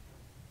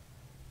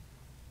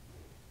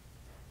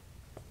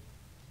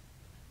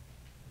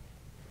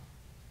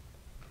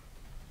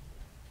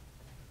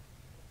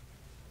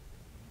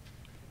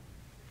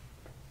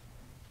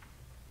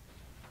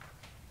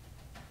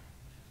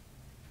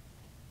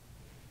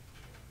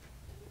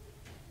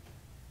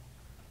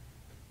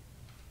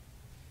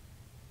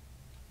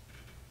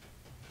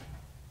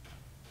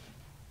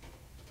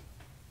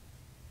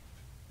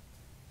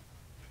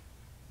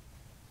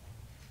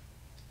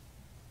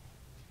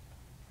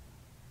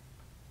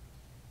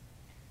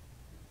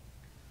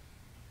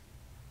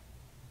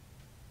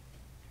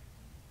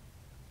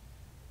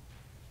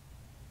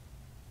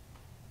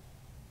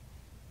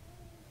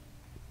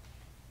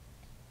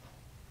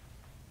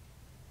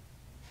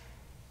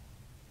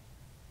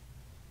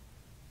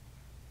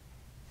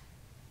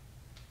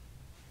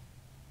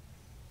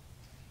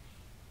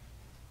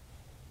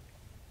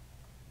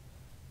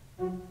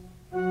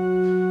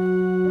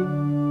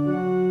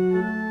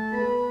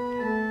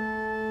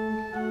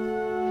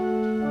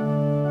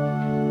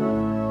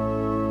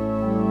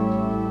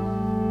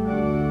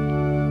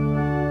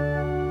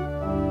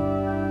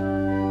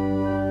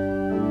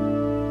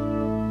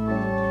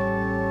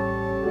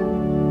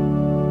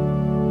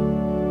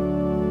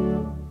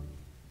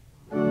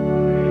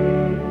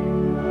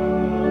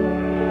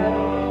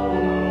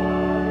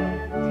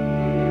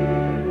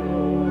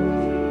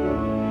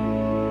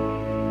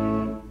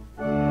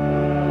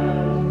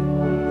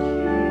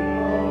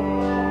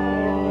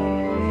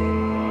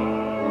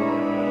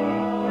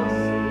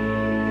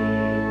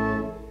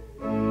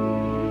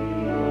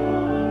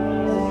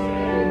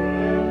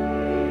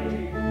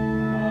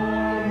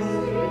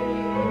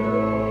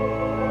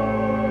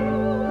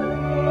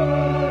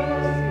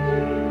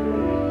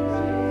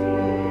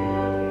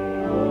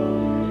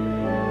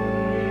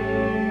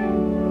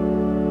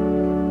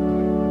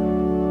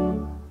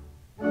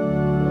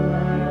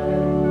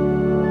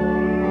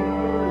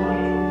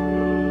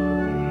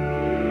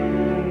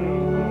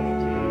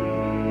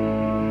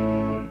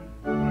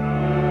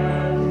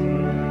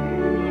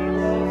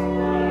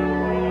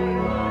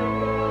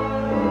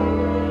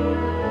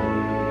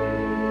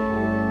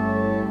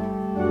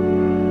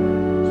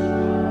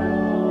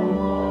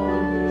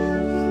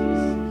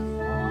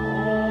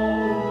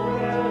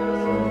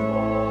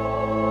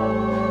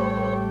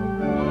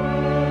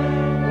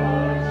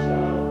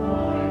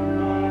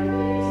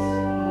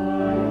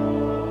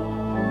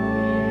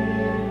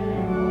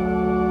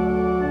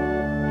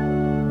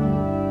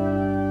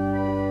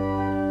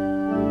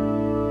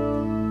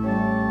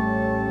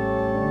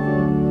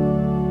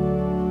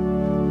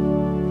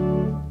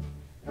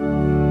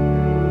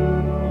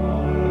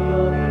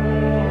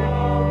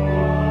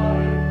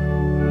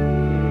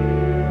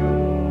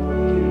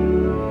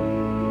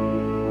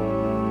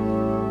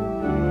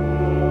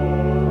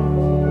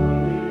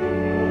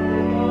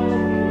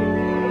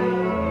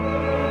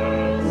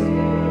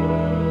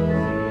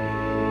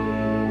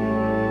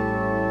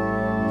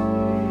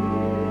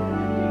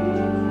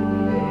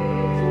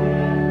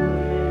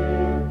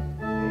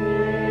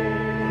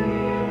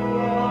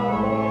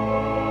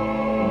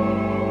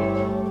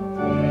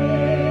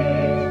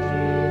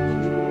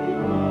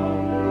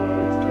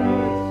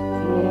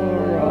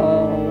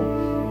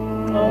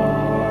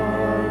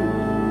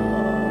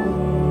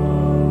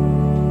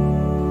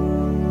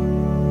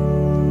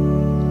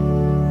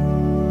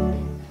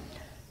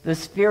 The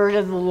Spirit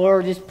of the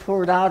Lord is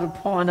poured out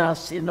upon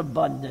us in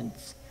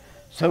abundance.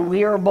 So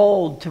we are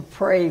bold to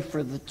pray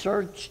for the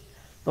church,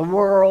 the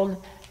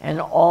world, and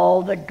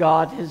all that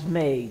God has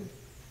made.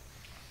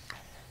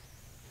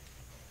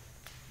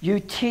 You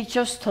teach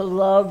us to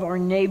love our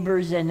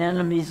neighbors and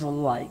enemies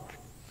alike.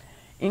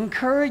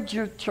 Encourage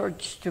your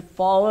church to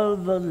follow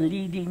the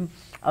leading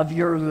of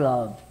your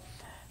love,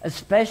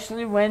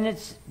 especially when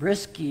it's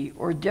risky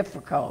or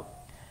difficult.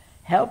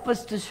 Help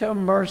us to show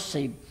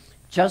mercy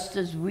just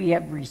as we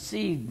have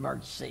received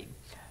mercy.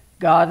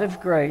 God of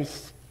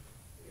grace,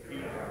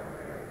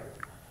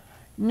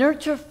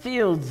 nurture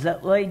fields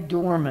that lay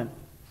dormant,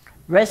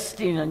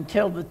 resting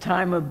until the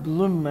time of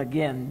bloom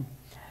again.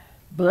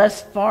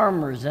 Bless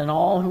farmers and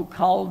all who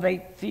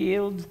cultivate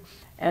fields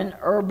and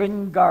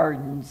urban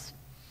gardens.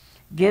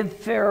 Give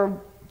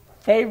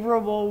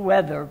favorable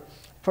weather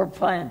for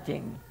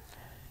planting.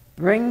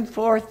 Bring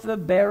forth the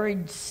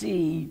buried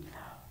seed,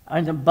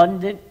 an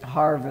abundant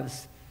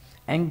harvest,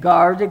 and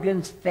guard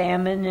against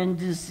famine and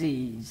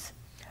disease.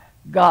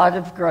 God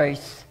of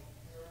grace,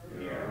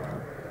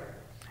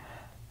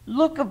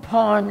 look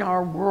upon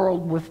our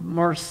world with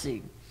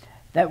mercy,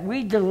 that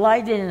we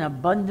delight in an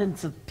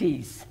abundance of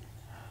peace.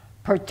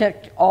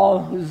 Protect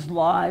all whose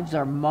lives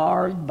are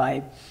marred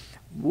by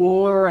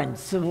war and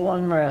civil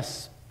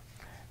unrest.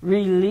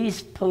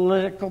 Release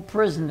political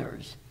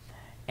prisoners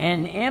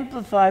and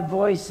amplify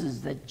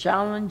voices that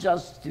challenge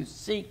us to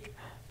seek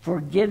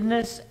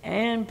forgiveness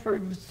and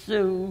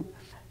pursue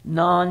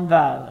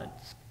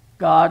nonviolence.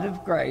 God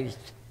of grace,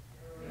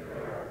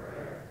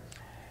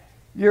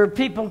 your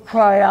people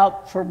cry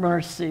out for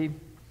mercy.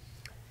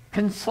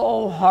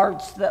 Console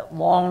hearts that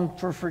long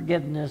for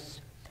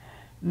forgiveness.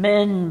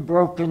 Mend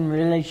broken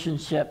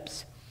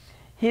relationships.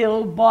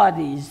 Heal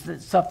bodies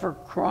that suffer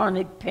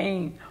chronic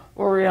pain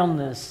or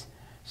illness.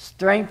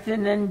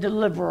 Strengthen and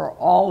deliver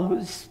all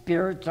whose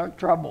spirits are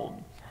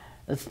troubled,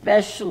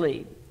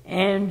 especially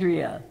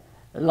Andrea,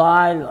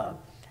 Lila,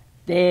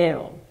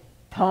 Dale,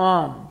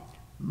 Tom,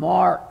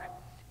 Mark,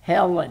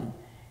 Helen,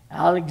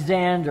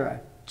 Alexandra,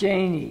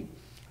 Janie,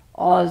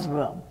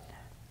 Oswald,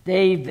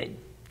 David,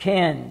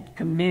 Ken,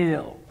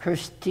 Camille,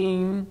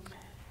 Christine,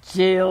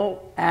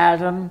 Jill,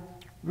 Adam,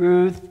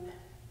 Ruth,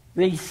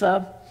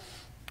 Lisa,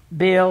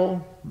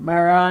 Bill,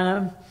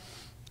 Mariana,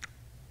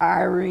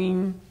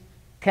 Irene,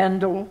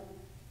 Kendall,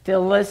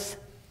 Phyllis,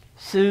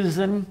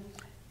 Susan,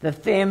 the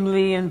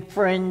family and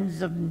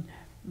friends of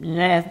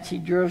Nancy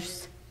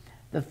Druce,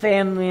 the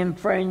family and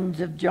friends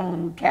of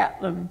John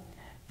Catlin,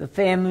 the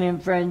family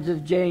and friends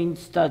of Jane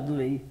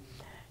Studley,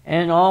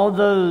 and all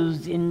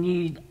those in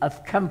need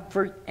of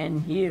comfort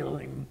and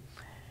healing.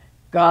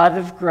 God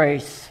of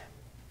grace,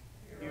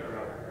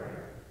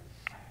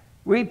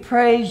 we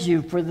praise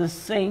you for the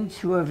saints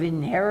who have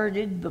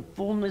inherited the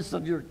fullness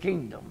of your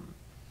kingdom.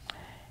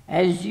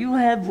 As you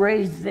have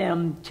raised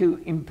them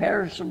to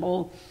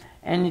imperishable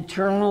and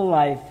eternal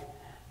life,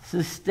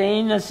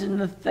 sustain us in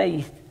the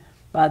faith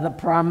by the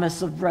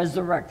promise of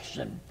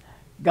resurrection.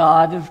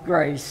 God of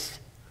grace,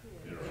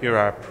 hear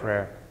our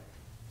prayer.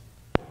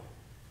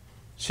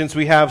 Since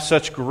we have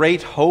such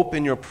great hope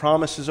in your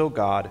promises, O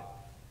God,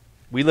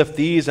 we lift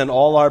these and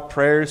all our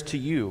prayers to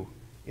you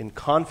in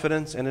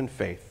confidence and in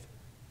faith,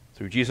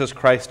 through Jesus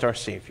Christ our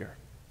Savior.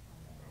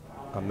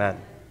 Amen.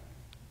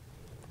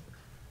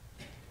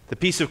 The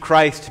peace of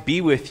Christ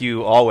be with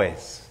you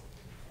always.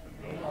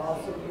 and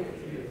also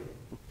with you.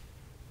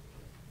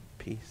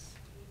 Peace.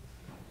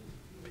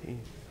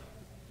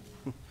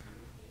 Peace.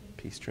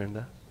 Peace,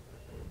 Trinda.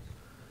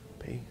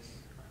 Peace.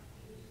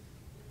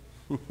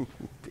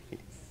 Peace.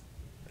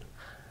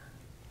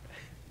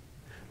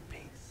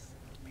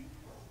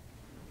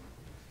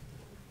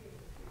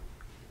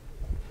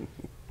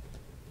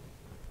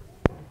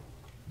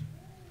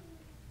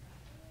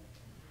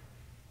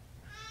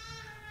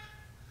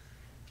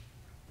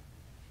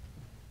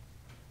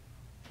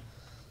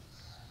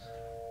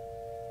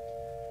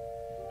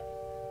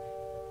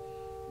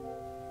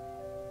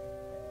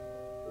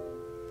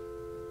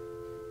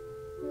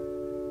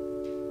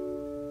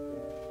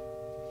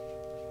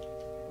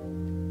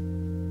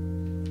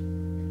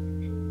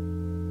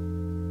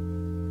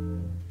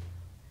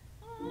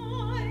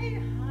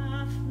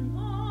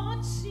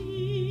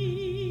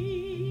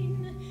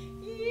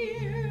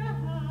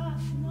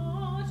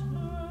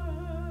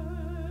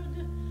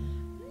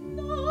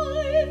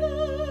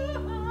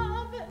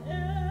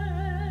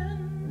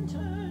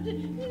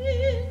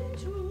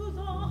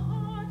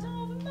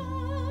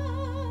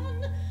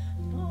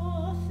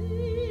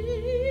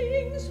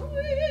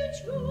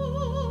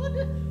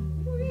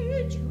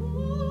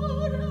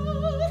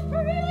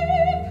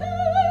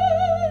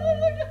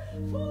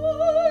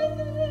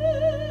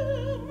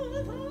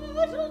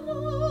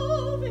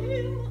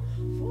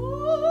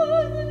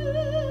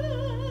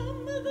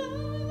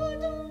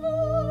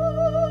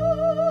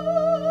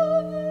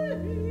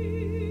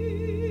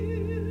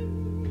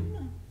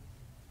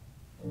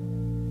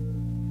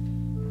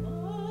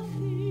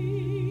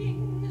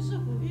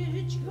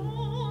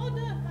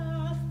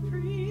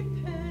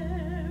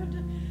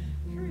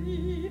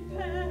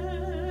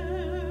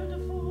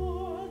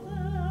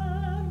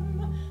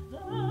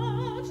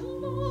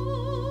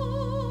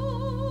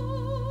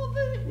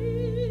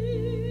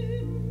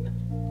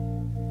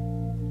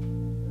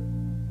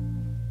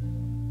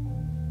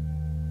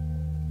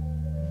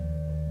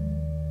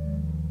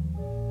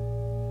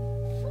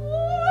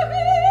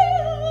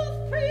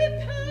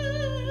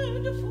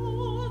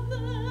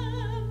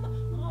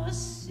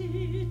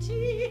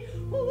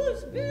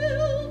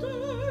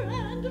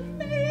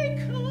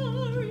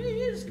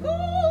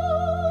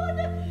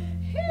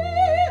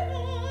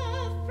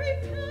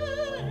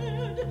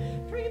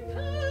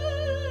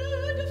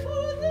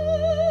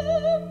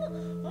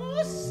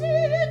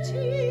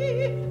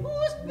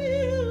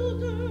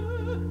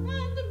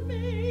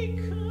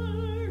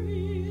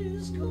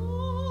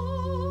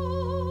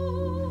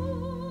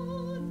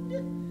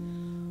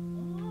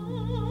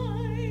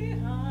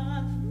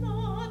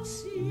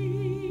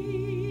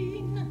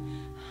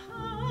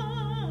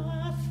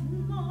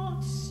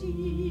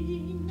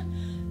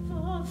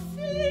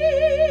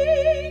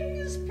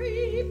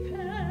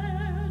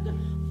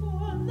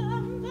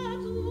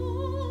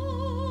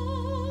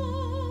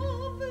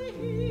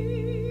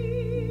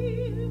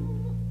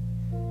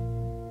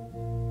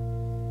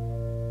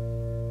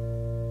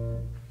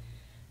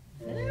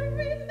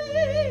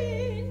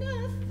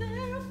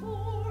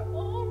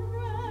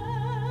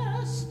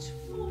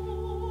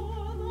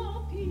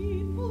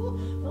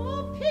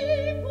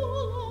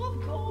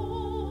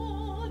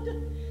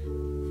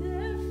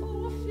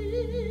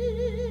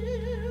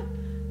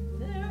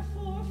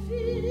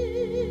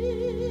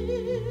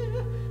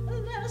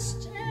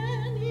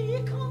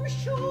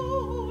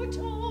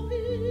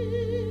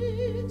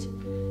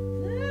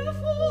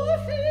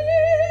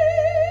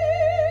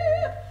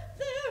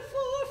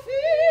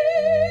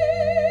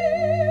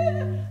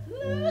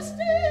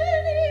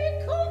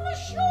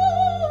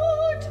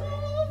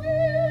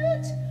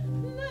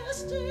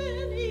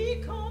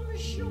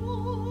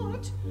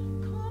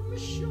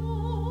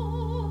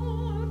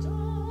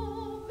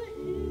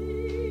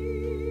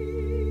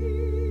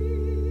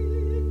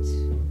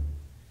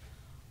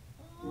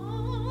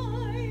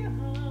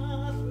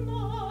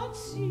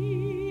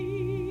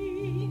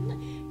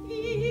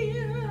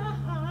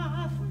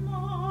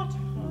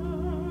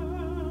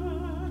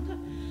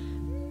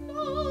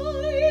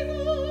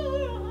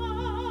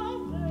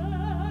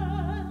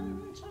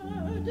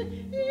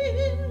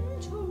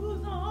 into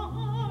the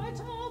heart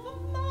of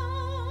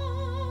man.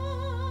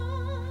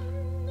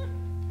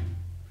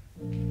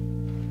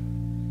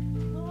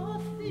 The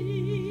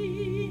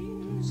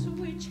things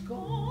which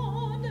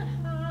God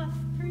hath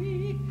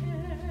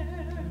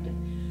prepared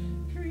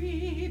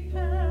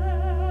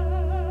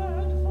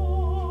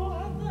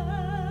for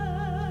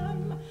them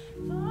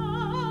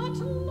that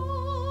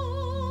love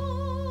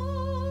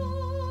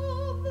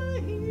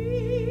Him.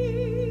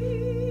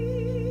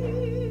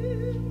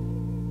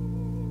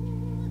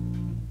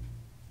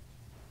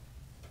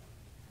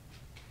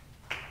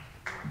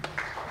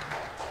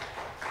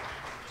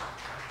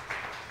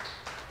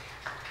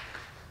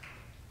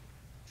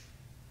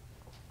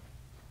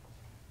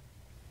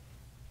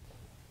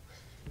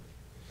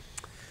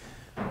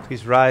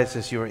 Please rise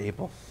as you are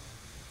able.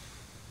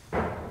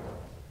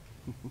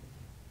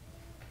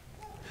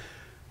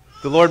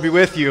 The Lord be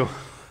with you.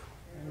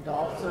 And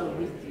also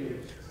with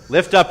you.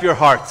 Lift up your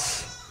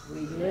hearts.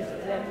 We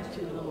lift them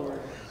to the Lord.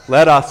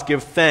 Let us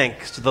give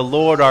thanks to the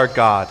Lord our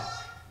God.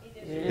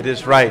 It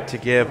is right to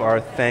give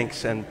our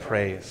thanks and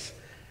praise.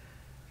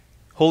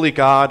 Holy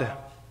God,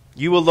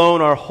 you alone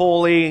are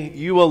holy,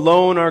 you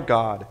alone are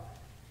God.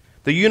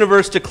 The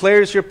universe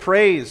declares your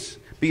praise.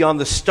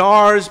 Beyond the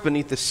stars,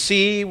 beneath the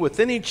sea,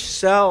 within each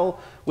cell,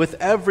 with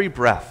every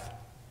breath.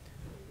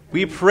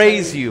 We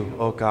praise you,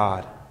 O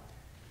God.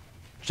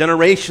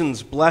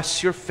 Generations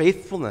bless your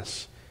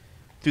faithfulness.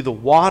 Through the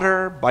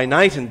water, by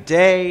night and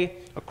day,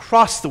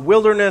 across the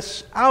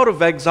wilderness, out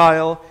of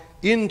exile,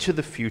 into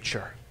the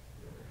future.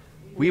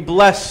 We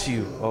bless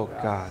you, O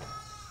God.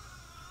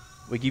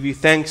 We give you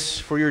thanks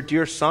for your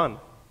dear Son,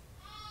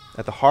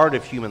 at the heart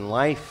of human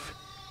life,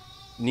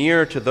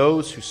 near to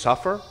those who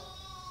suffer,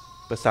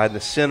 beside the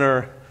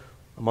sinner,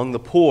 among the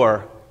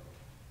poor,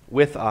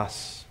 with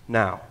us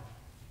now.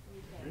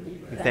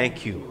 We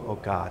thank you, O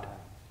God.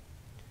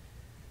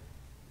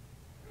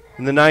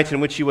 In the night in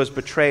which he was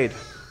betrayed,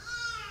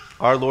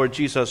 our Lord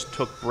Jesus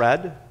took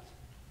bread,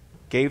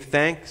 gave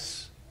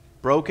thanks,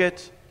 broke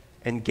it,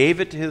 and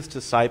gave it to his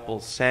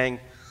disciples, saying,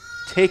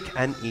 "Take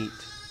and eat.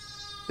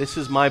 This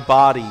is my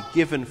body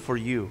given for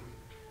you.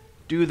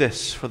 Do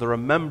this for the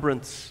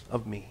remembrance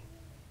of me."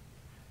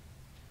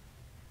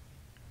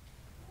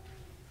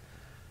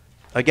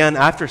 Again,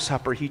 after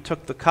supper, he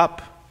took the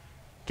cup,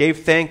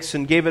 gave thanks,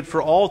 and gave it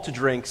for all to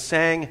drink,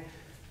 saying,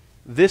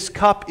 "This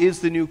cup is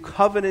the new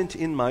covenant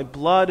in my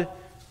blood,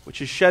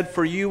 which is shed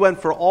for you and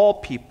for all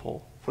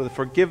people for the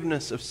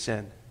forgiveness of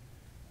sin.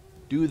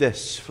 Do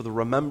this for the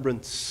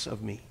remembrance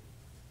of me."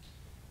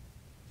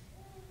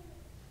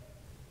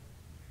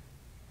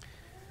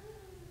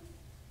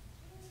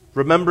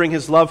 Remembering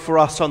his love for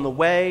us on the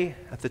way,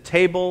 at the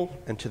table,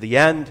 and to the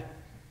end,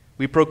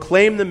 we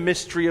proclaim the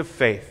mystery of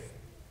faith.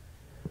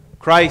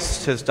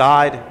 Christ has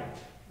died.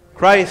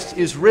 Christ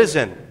is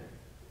risen.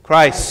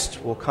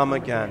 Christ will come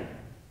again.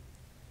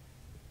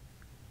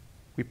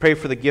 We pray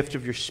for the gift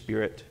of your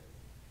Spirit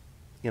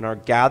in our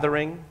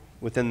gathering,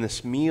 within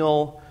this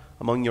meal,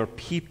 among your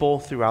people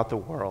throughout the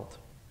world.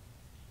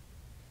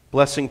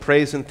 Blessing,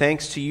 praise, and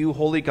thanks to you,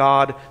 holy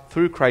God,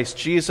 through Christ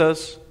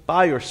Jesus,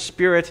 by your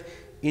Spirit,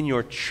 in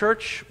your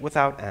church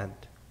without end.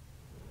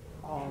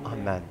 Amen.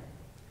 Amen.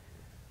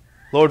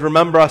 Lord,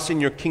 remember us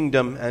in your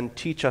kingdom and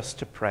teach us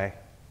to pray.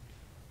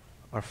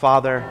 Our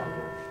Father,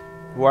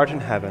 who art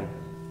in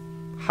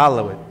heaven,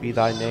 hallowed be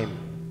thy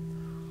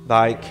name.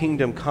 Thy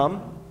kingdom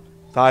come,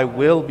 thy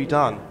will be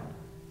done,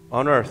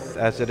 on earth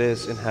as it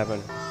is in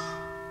heaven.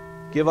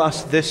 Give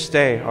us this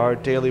day our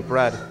daily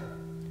bread,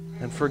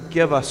 and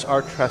forgive us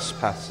our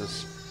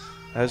trespasses,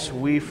 as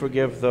we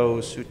forgive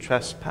those who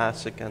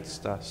trespass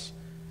against us.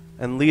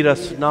 And lead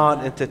us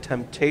not into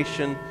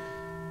temptation,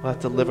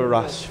 but deliver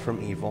us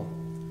from evil.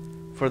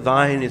 For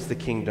thine is the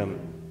kingdom,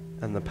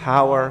 and the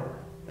power,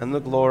 and the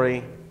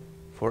glory,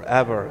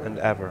 forever and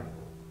ever.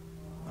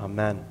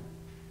 Amen.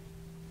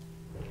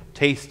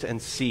 Taste and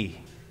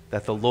see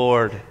that the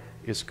Lord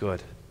is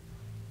good.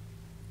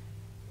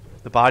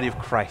 The body of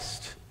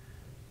Christ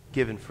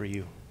given for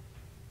you.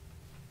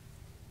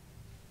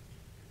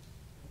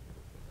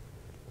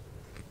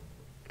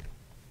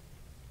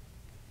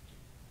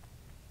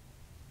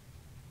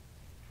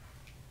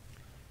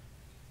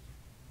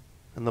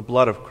 And the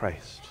blood of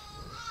Christ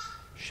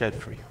shed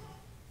for you.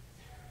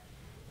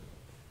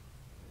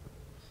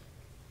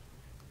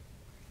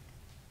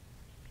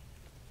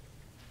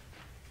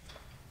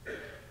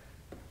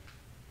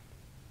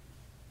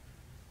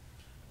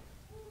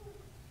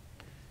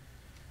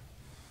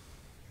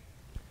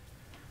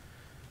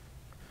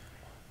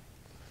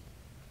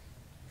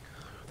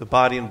 The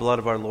body and blood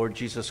of our Lord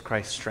Jesus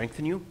Christ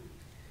strengthen you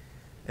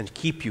and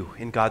keep you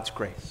in God's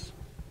grace.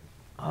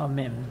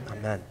 Amen.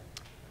 Amen.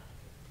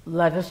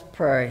 Let us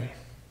pray.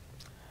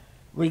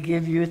 We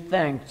give you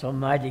thanks,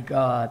 Almighty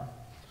God,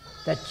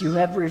 that you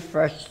have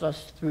refreshed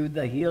us through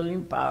the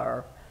healing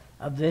power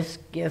of this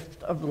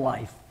gift of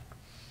life.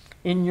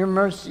 In your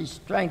mercy,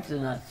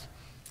 strengthen us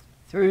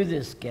through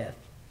this gift,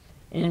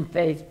 in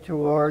faith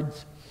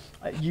towards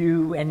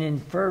you and in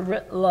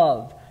fervent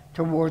love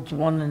towards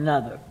one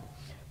another.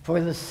 For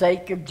the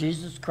sake of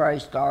Jesus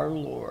Christ our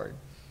Lord.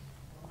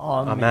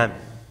 Amen. Amen.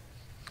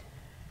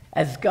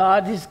 As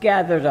God has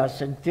gathered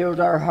us and filled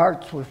our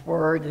hearts with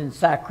word and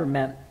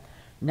sacrament,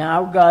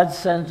 now God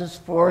sends us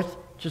forth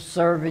to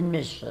serve in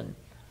mission.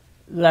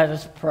 Let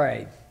us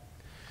pray.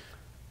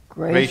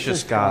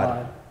 Gracious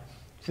God,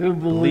 through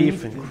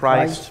belief in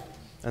Christ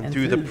and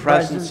through the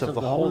presence of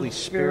the Holy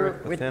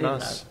Spirit within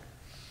us,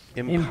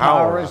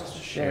 empower us to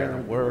share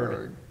the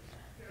word,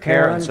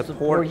 care and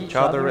support each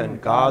other in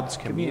God's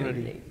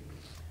community,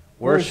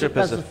 worship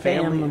as a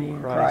family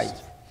in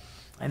Christ,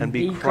 and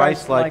be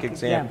Christ-like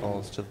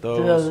examples to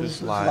those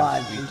whose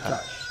lives we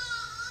touch.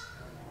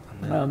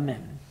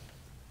 Amen.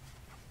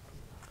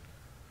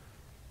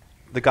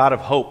 The God of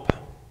hope,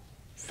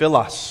 fill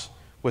us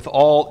with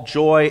all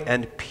joy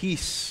and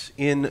peace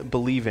in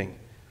believing,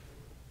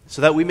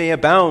 so that we may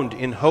abound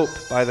in hope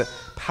by the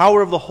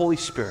power of the Holy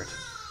Spirit,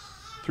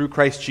 through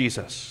Christ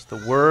Jesus, the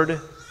Word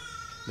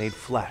made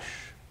flesh.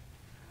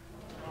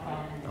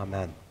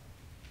 Amen.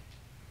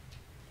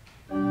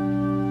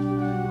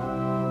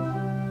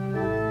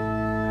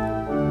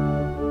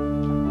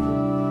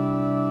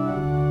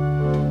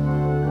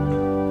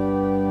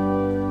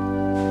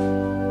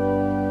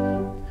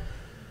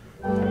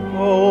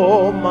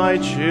 Oh, my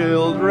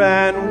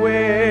children,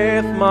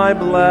 with my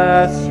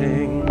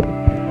blessing,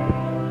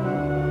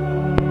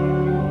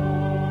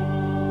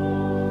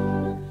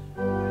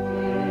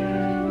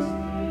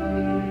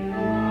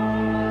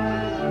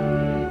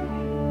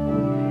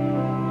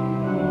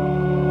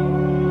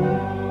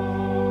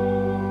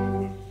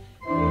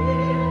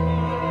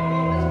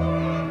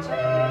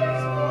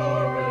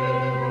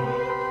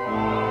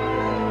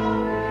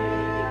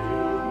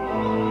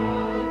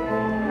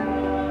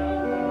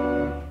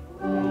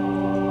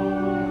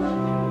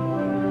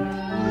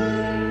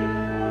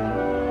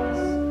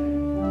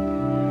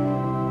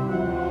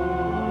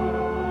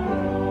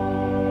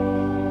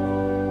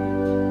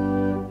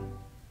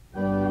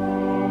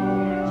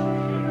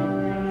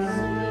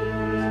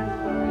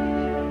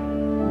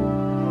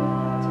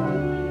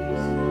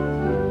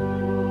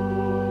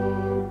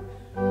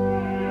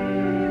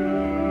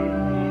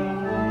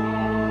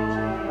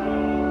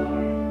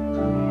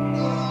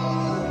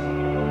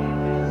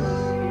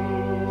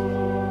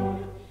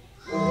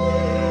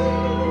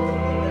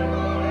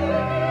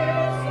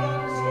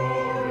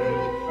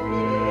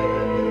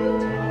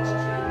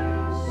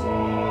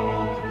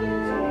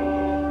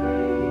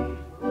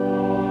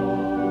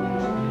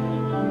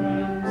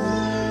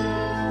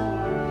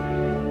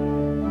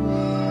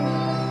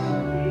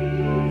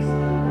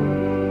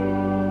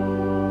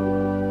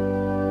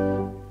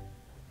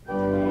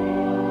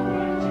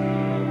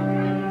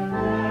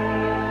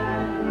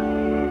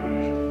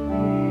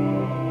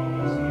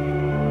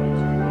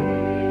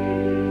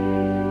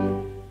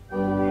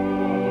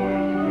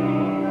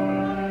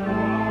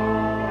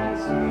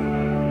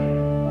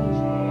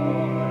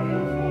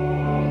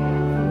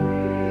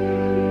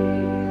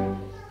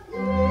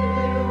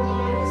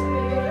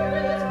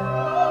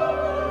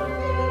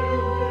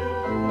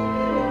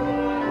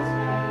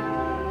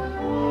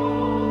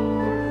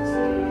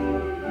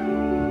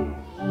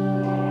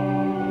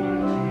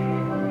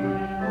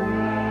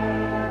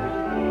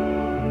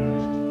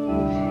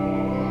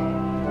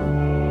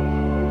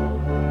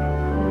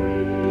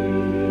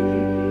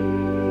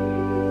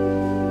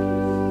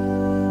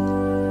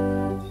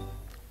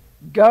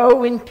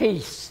 Go in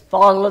peace,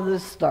 follow the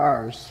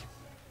stars.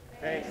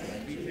 Thanks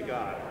be to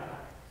God.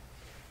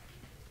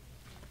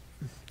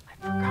 I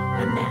forgot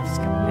my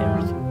mask.